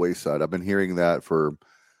by the wayside. I've been hearing that for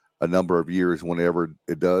a number of years whenever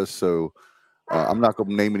it does. So I'm not going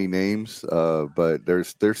to name any names, but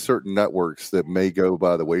there's certain networks that may go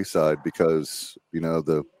by the wayside because,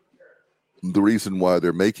 the reason why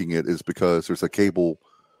they're making it is because there's a cable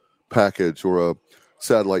package or a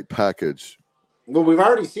satellite package. Well, we've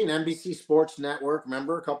already seen NBC Sports Network,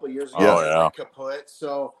 remember, a couple of years ago? Oh, yeah. Kaput.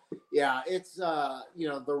 So, yeah, it's, the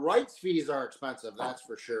rights fees are expensive, that's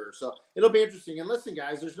for sure. So it'll be interesting. And listen,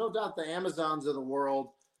 guys, there's no doubt the Amazons of the world,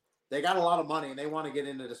 they got a lot of money and they want to get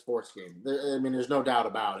into the sports game. There's no doubt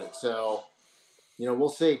about it. So, we'll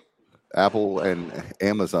see. Apple and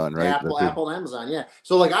Amazon, right? Apple and Amazon, yeah.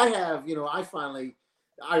 So, like, I have, I finally,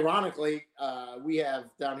 ironically, we have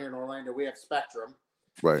down here in Orlando, we have Spectrum.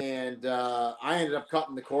 Right. And I ended up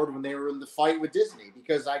cutting the cord when they were in the fight with Disney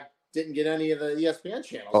because I didn't get any of the ESPN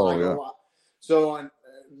channels. Oh, yeah. So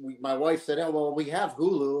my wife said, "Oh, well, we have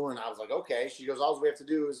Hulu," and I was like, "Okay." She goes, "All we have to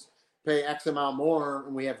do is pay X amount more,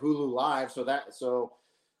 and we have Hulu Live." So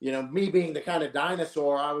me being the kind of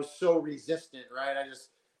dinosaur, I was so resistant, right?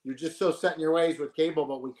 You're just so set in your ways with cable,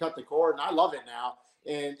 but we cut the cord, and I love it now.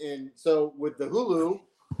 And so with the Hulu,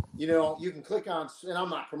 you can click on, and I'm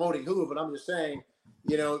not promoting Hulu, but I'm just saying.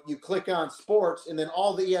 You click on sports and then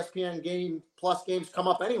all the ESPN Game Plus games come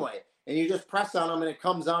up anyway. And you just press on them and it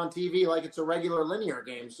comes on TV like it's a regular linear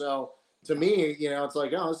game. So to me, it's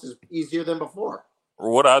like, oh, this is easier than before.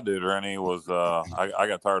 What I did, Rene, was I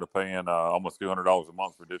got tired of paying almost $200 a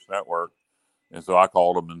month for Dish Network. And so I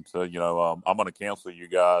called them and said, I'm going to cancel you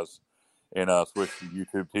guys and switch to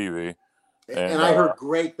YouTube TV. And I heard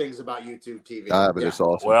great things about YouTube TV. But it's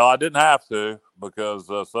awesome. Well, I didn't have to because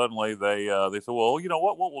suddenly they said, well, you know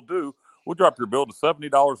what we'll do? We'll drop your bill to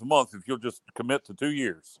 $70 a month if you'll just commit to 2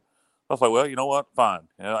 years. I was like, well, you know what? Fine.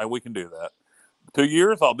 We can do that. 2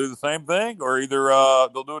 years, I'll do the same thing, or either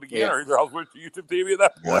they'll do it again, or either I'll switch to YouTube TV at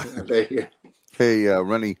that point. Hey,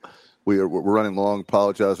 Rennie, we're running long.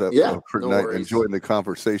 Apologize for tonight. Worries. Enjoying the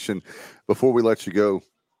conversation. Before we let you go,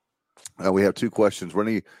 we have two questions.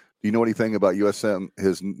 Rennie, do you know anything about USM,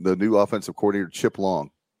 the new offensive coordinator, Chip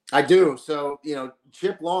Long? I do. So,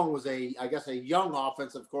 Chip Long was a young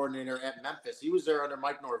offensive coordinator at Memphis. He was there under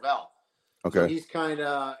Mike Norvell. Okay. So he's kind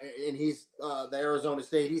of, and he's the Arizona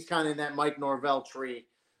State. He's kind of in that Mike Norvell tree.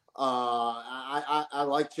 I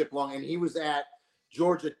like Chip Long, and he was at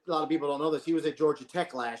Georgia. A lot of people don't know this. He was at Georgia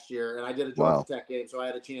Tech last year, and I did a Georgia Tech game, so I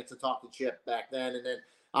had a chance to talk to Chip back then. And then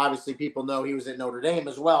obviously people know he was at Notre Dame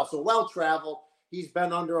as well. So well-traveled. He's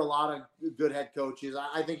been under a lot of good head coaches.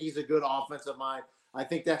 I think he's a good offensive mind. I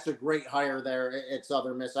think that's a great hire there at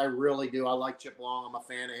Southern Miss. I really do. I like Chip Long. I'm a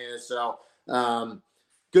fan of his. So,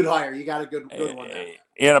 good hire. You got a good one there.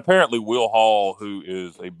 And apparently Will Hall, who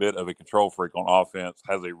is a bit of a control freak on offense,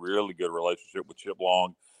 has a really good relationship with Chip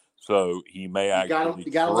Long. So he may actually.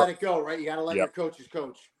 You got to let it go, right? You got to let your coaches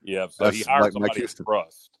coach. Yeah. So he hired somebody to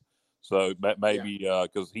trust. So maybe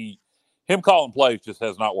because him calling plays just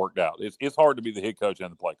has not worked out. It's hard to be the head coach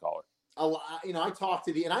and the play caller. I talked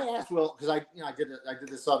to and I asked Will because I did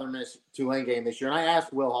the Southern Miss Tulane game this year, and I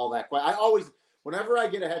asked Will Hall that question. I always, whenever I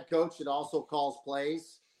get a head coach that also calls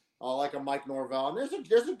plays, like a Mike Norvell, and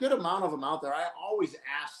there's a good amount of them out there. I always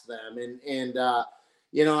ask them, and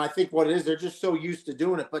I think what it is, they're just so used to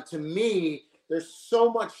doing it. But to me, there's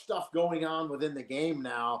so much stuff going on within the game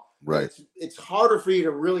now. Right. It's harder for you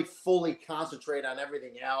to really fully concentrate on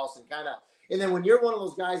everything else, and then when you're one of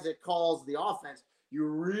those guys that calls the offense, you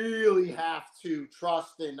really have to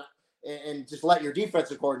trust and just let your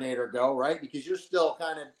defensive coordinator go, right? Because you're still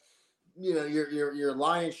kind of, your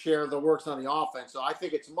lion's share of the work's on the offense. So I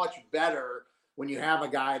think it's much better when you have a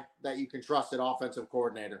guy that you can trust at offensive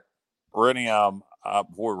coordinator. Rene,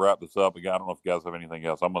 before we wrap this up, I don't know if you guys have anything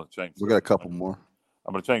else. I'm going to change. We got a couple more.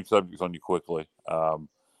 I'm going to change subjects on you quickly,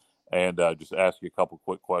 and just ask you a couple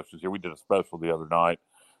quick questions here. We did a special the other night.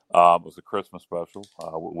 It was a Christmas special.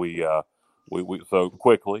 We so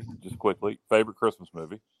quickly, favorite Christmas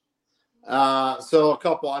movie? So a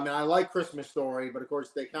couple. I mean, I like Christmas Story, but of course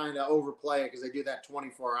they kind of overplay it because they do that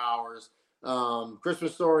 24 hours.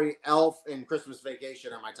 Christmas Story, Elf, and Christmas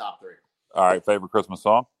Vacation are my top three. All right, favorite Christmas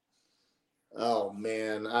song? Oh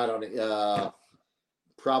man, I don't.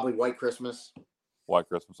 Probably White Christmas. White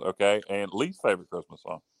Christmas, okay. And least favorite Christmas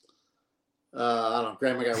song? I don't know.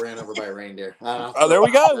 Grandma got ran over by a reindeer. Oh, there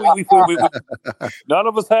we go. We none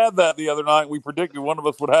of us had that the other night. We predicted one of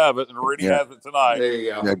us would have it, and Rene has it tonight. There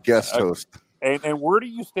you go. Yeah, guest host. And where do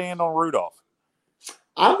you stand on Rudolph?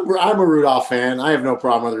 I'm a Rudolph fan. I have no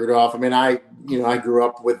problem with Rudolph. I mean, I grew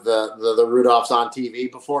up with the Rudolphs on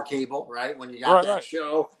TV before cable, right? When you got that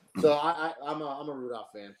show. So I'm a Rudolph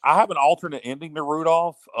fan. I have an alternate ending to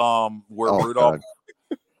Rudolph, where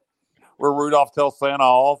Rudolph tells Santa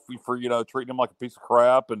off for treating him like a piece of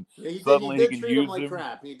crap, and suddenly he can use him.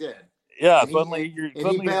 Crap. He did. Yeah, and suddenly he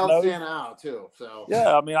bailed Santa out too. So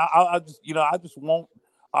yeah, I mean, I just want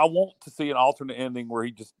to see an alternate ending where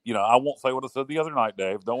he just I won't say what I said the other night,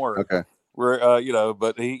 Dave. Don't worry. Okay. Where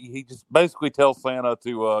but he just basically tells Santa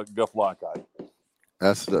to go fly a kite.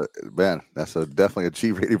 That's definitely a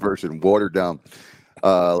G-rated version, watered down.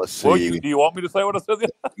 Let's see. Well, do you want me to say what I said?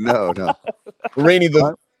 No. Rainy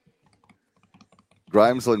the.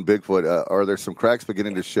 Grimesland and Bigfoot, are there some cracks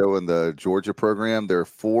beginning to show in the Georgia program? There are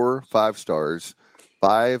 4 5-stars,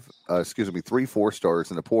 3 4-stars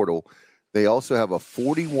in the portal. They also have a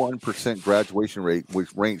 41% graduation rate,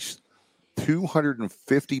 which ranks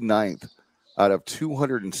 259th out of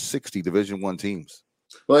 260 Division I teams.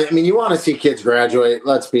 Well, I mean, you want to see kids graduate.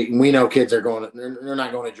 We know kids are they're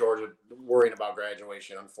not going to Georgia worrying about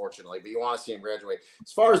graduation, unfortunately, but you want to see them graduate.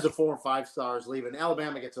 As far as the 4 and 5 stars leaving,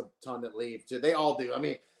 Alabama gets a ton that leave too. They all do. I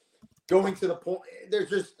mean, going to the point, you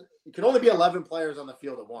can only be 11 players on the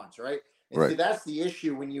field at once, right? And right. See, that's the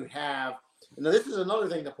issue when you have, this is another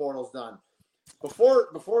thing the portal's done. Before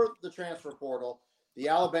the transfer portal, the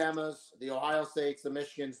Alabamas, the Ohio States, the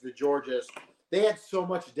Michigans, the Georgias, they had so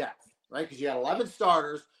much depth. Right, because you had 11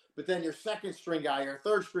 starters, but then your second string guy, your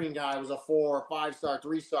third string guy was a 4 or 5-star,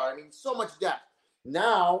 3-star. I mean, so much depth.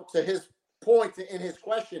 Now, to his point in his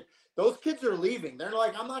question, those kids are leaving. They're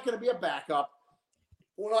like, I'm not going to be a backup.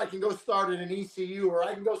 Or I can go start in an ECU, or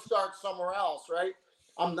I can go start somewhere else. Right?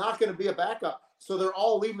 I'm not going to be a backup. So they're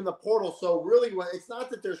all leaving the portal. So really, it's not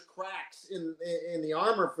that there's cracks in the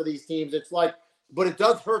armor for these teams. It's like, but it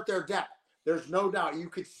does hurt their depth. There's no doubt. You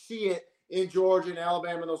could see it. In Georgia and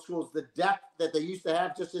Alabama, those schools, the depth that they used to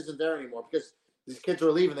have just isn't there anymore because these kids are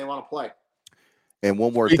leaving. They want to play. And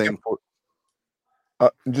one more thing.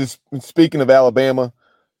 Just speaking of Alabama,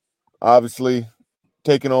 obviously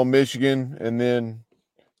taking on Michigan and then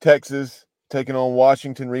Texas, taking on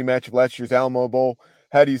Washington, rematch of last year's Alamo Bowl.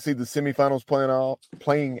 How do you see the semifinals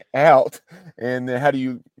playing out? And how do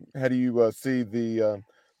you see the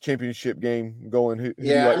championship game going?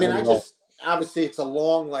 Obviously, it's a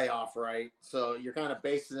long layoff, right? So you're kind of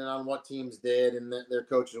basing it on what teams did and their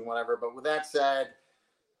coaches and whatever. But with that said,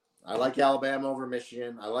 I like Alabama over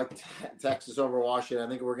Michigan. I like Texas over Washington. I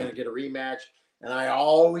think we're going to get a rematch. And I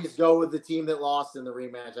always go with the team that lost in the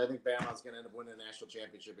rematch. I think Bama's going to end up winning the national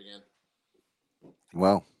championship again.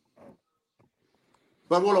 Wow.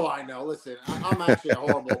 But what do I know? Listen, I'm actually a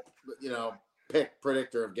horrible,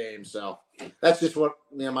 predictor of games. So that's just what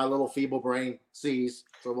my little feeble brain sees.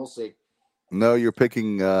 So we'll see. No, you're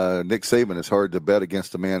picking Nick Saban. It's hard to bet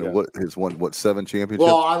against a man who has won 7 championships.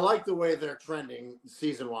 Well, I like the way they're trending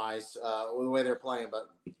season-wise, the way they're playing, but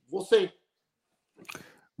we'll see.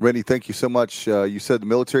 Rene, thank you so much. You said the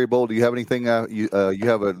Military Bowl. Do you have anything? You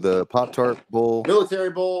have the Pop-Tart Bowl? Military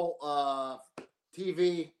Bowl,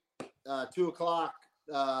 TV, 2 o'clock,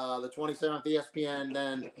 the 27th, ESPN.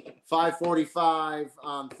 Then 5:45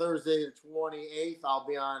 on Thursday, the 28th. I'll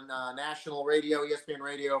be on national radio, ESPN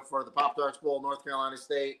radio, for the Pop-Tarts Bowl, North Carolina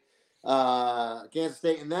State, Kansas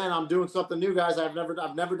State, and then I'm doing something new, guys. I've never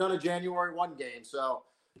done a January 1 game, so.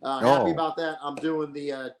 Happy about that. I'm doing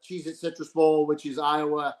the Cheez-It Citrus Bowl, which is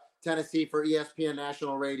Iowa, Tennessee, for ESPN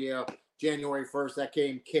National Radio, January 1st. That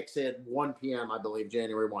game kicks at 1 p.m., I believe,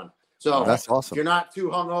 January 1. So that's awesome. If you're not too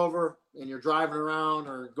hungover and you're driving around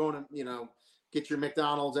or going to, get your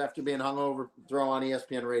McDonald's after being hungover, throw on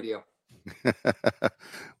ESPN Radio.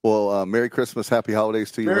 Well, Merry Christmas, Happy Holidays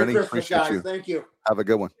to you, Merry Rene. Christmas, Appreciate guys. you. Thank you. Have a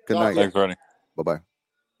good one. Good night. Thanks, Rene. Bye-bye.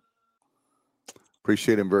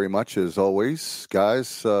 Appreciate him very much, as always,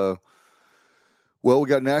 guys. Well, we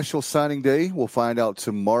got National Signing Day. We'll find out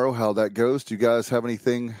tomorrow how that goes. Do you guys have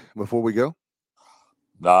anything before we go?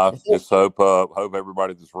 Nah, just hope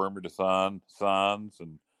everybody that's rumored to signs,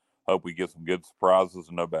 and hope we get some good surprises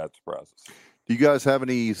and no bad surprises. Do you guys have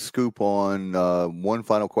any scoop on one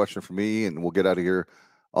final question for me, and we'll get out of here,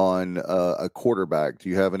 on a quarterback? Do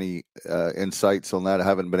you have any insights on that? I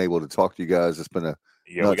haven't been able to talk to you guys. It's been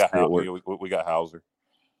we got Hauser.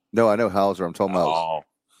 No, I know Hauser. I'm talking about.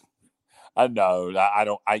 I know. I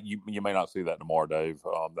don't. You may not see that tomorrow, Dave.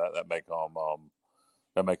 That may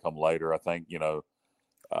come later. I think to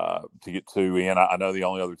get two in. I know the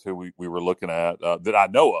only other two we were looking at that I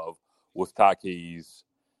know of was Ty Keys,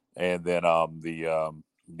 and then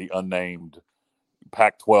the unnamed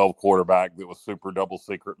Pac-12 quarterback that was super double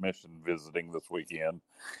secret mission visiting this weekend.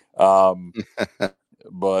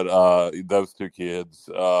 But those two kids,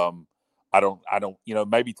 I don't.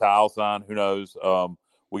 Maybe Ty will sign. Who knows?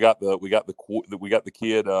 We got the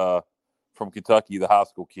kid from Kentucky, the high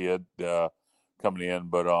school kid coming in.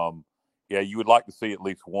 But you would like to see at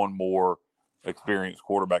least one more experienced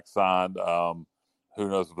quarterback signed. Who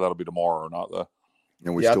knows if that'll be tomorrow or not, though.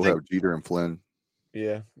 And we still have Jeter and Flynn.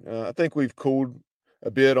 Yeah, I think we've cooled a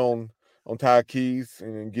bit on Ty Keys,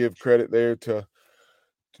 and give credit there to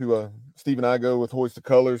Stephen Igo with Hoist the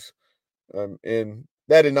Colors, and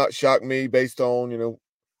that did not shock me based on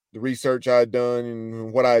the research I had done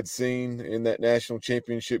and what I had seen in that national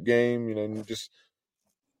championship game. And just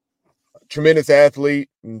tremendous athlete,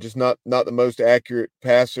 and just not the most accurate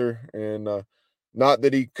passer, and not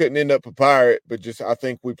that he couldn't end up a Pirate, but just I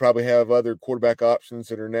think we probably have other quarterback options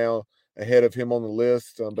that are now ahead of him on the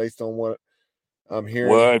list, based on what I'm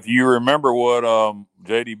hearing. Well, if you remember what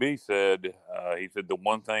JDB said, he said the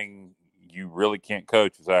one thing you really can't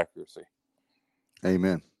coach is accuracy.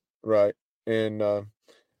 Amen. Right. And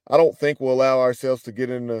I don't think we'll allow ourselves to get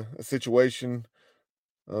in a situation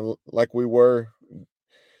like we were,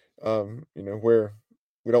 where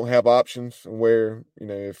we don't have options, and where,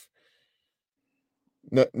 if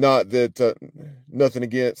not that nothing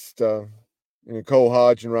against Cole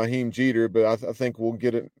Hodge and Raheem Jeter, but I think we'll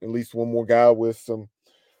get at least one more guy with some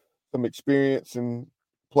experience and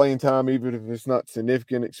playing time, even if it's not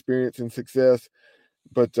significant experience and success.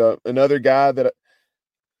 But another guy that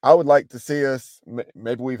I would like to see us,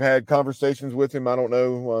 maybe we've had conversations with him. I don't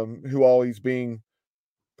know who all he's being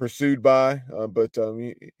pursued by, but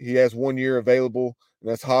he has 1 year available, and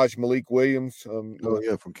that's Hajj Malik Williams. From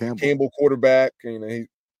Campbell quarterback. He's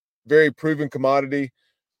very proven commodity.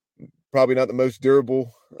 Probably not the most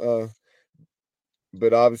durable,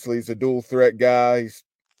 but obviously he's a dual threat guy.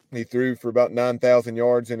 He threw for about 9,000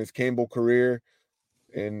 yards in his Campbell career,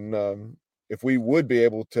 and if we would be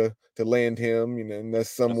able to land him, and that's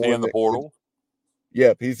someone. Is he in the portal?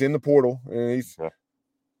 Yep, he's in the portal, and he's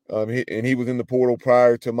he was in the portal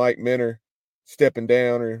prior to Mike Minner stepping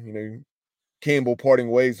down, or Campbell parting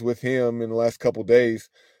ways with him in the last couple of days.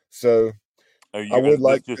 So. I would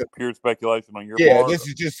like just pure speculation on your part. part. This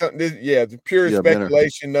is just something. Pure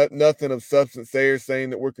speculation. Nothing of substance there,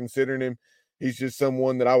 saying that we're considering him. He's just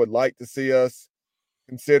someone that I would like to see us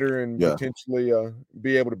consider and potentially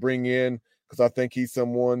be able to bring in, because I think he's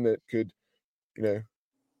someone that could,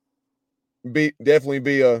 definitely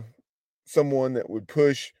be someone that would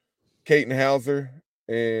push Caton Hauser,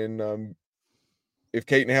 and if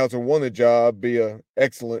Caton Hauser won the job, be a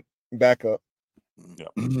excellent backup. Yeah.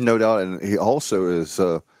 No doubt. And he also is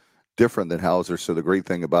different than Hauser. So the great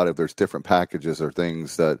thing about it, there's different packages or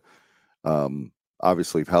things that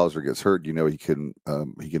obviously if Hauser gets hurt, he can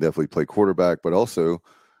definitely play quarterback, but also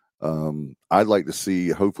I'd like to see,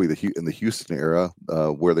 hopefully, in the Houston era,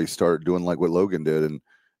 where they start doing like what Logan did and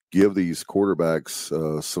give these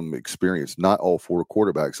quarterbacks some experience. Not all 4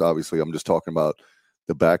 quarterbacks, obviously. I'm just talking about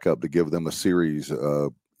the backup to give them a series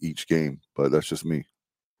each game. But that's just me.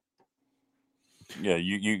 Yeah,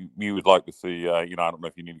 you would like to see. I don't know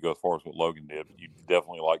if you need to go as far as what Logan did, but you'd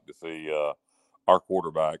definitely like to see our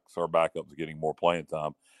quarterbacks, our backups, getting more playing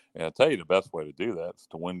time. And I tell you, the best way to do that is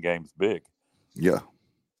to win games big. Yeah,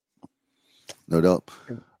 no doubt.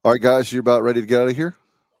 All right, guys, you're about ready to get out of here?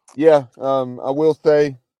 Yeah, I will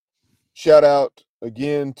say, shout out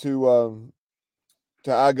again to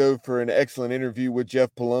Igo for an excellent interview with Jeff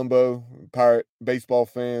Palumbo. Pirate baseball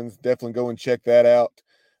fans, definitely go and check that out.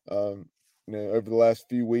 Over the last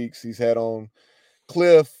few weeks, he's had on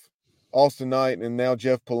Cliff, Austin Knight, and now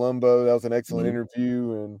Jeff Palumbo. That was an excellent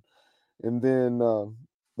interview. And then the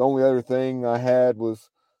only other thing I had was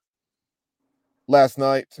last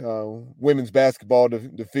night, women's basketball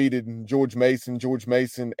defeated George Mason. George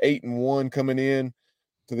Mason 8-1 coming in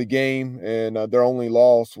to the game, and their only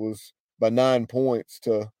loss was by 9 points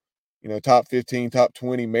to, top 15, top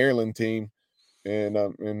 20 Maryland team. And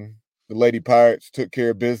the Lady Pirates took care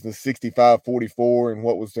of business 65-44 in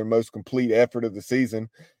what was their most complete effort of the season,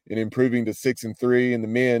 in improving to 6-3. And the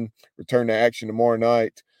men return to action tomorrow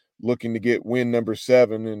night, looking to get win number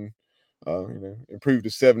 7 and improve to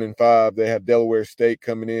 7-5. They have Delaware State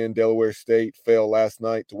coming in. Delaware State fell last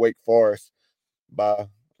night to Wake Forest by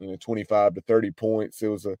 25 to 30 points. It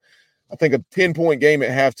was I think a 10-point game at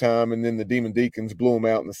halftime, and then the Demon Deacons blew them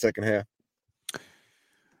out in the second half.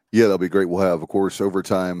 Yeah, that'll be great. We'll have, of course,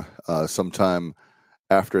 overtime sometime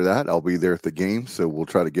after that. I'll be there at the game, so we'll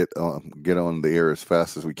try to get on the air as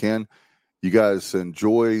fast as we can. You guys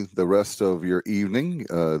enjoy the rest of your evening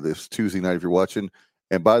this Tuesday night if you're watching.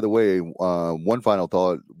 And by the way, one final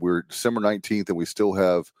thought: we're December 19th, and we still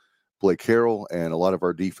have Blake Harrell and a lot of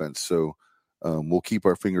our defense. So we'll keep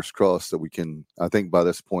our fingers crossed that we can. I think by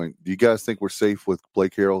this point, do you guys think we're safe with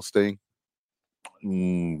Blake Harrell staying?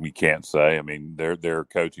 We can't say. I mean, their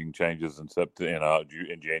coaching changes in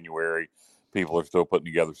January. People are still putting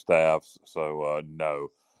together staffs, so no.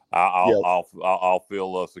 I'll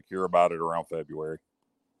feel secure about it around February.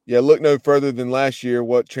 Yeah, look no further than last year.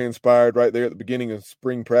 What transpired right there at the beginning of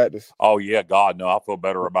spring practice? Oh yeah, God, no! I feel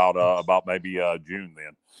better about maybe June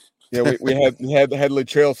then. Yeah, we had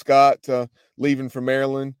Latrell Scott leaving for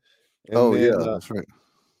Maryland. And that's right.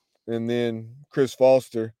 And then Chris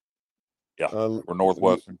Foster. Yeah, for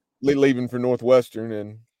Northwestern. Leaving for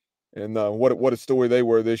Northwestern, and what a story they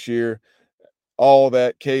were this year. All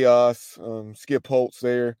that chaos. Skip Holtz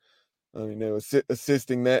there,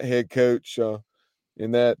 assisting that head coach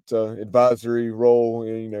in that advisory role,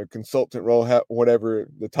 consultant role, whatever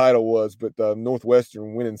the title was. But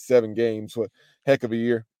Northwestern winning 7 games. What heck of a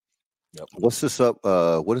year. Yep. What's this up?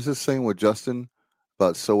 What is this saying with Justin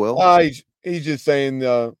about Sowell? He's just saying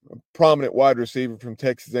a prominent wide receiver from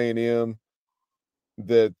Texas A&M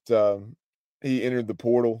that he entered the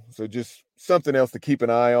portal. So just something else to keep an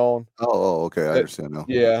eye on. Oh, okay. I understand now.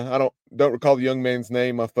 Yeah, I don't recall the young man's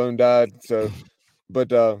name. My phone died. So, but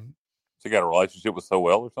so you got a relationship with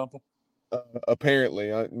Sowell or something? Apparently,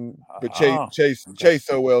 but Chase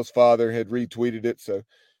Sowell's father had retweeted it. So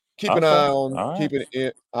keep an eye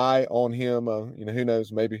on him. Who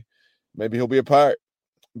knows? Maybe he'll be a Pirate.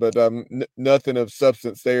 But nothing of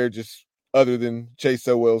substance there, just other than Chase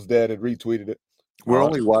Sowell's dad had retweeted it. We're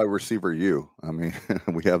only wide receiver U. I mean,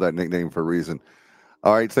 we have that nickname for a reason.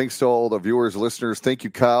 All right. Thanks to all the viewers, listeners. Thank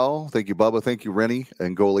you, Kyle. Thank you, Bubba. Thank you, Rene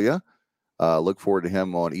Ingoglia. Look forward to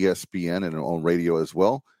him on ESPN and on radio as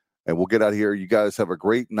well. And we'll get out of here. You guys have a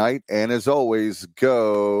great night. And as always,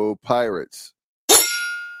 go Pirates.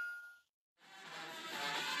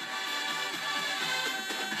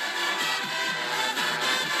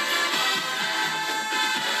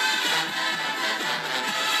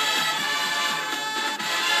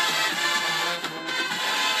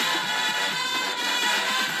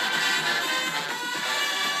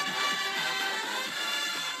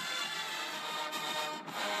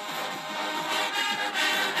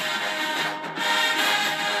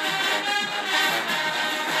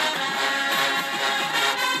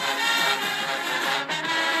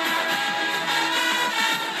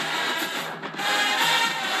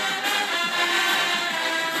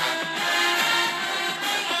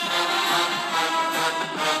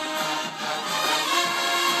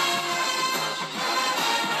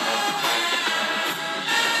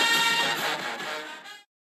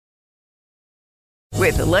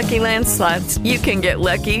 With the Lucky Land Slots, you can get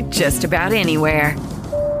lucky just about anywhere.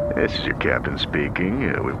 This is your captain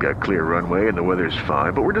speaking. We've got clear runway and the weather's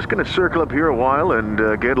fine, but we're just going to circle up here a while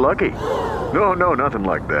and get lucky. No, nothing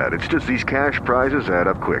like that. It's just these cash prizes add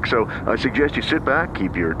up quick. So I suggest you sit back,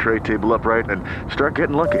 keep your tray table upright, and start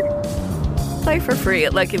getting lucky. Play for free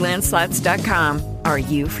at LuckyLandSlots.com. Are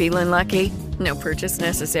you feeling lucky? No purchase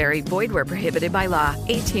necessary. Void where prohibited by law.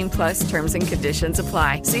 18+ terms and conditions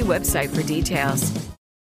apply. See website for details.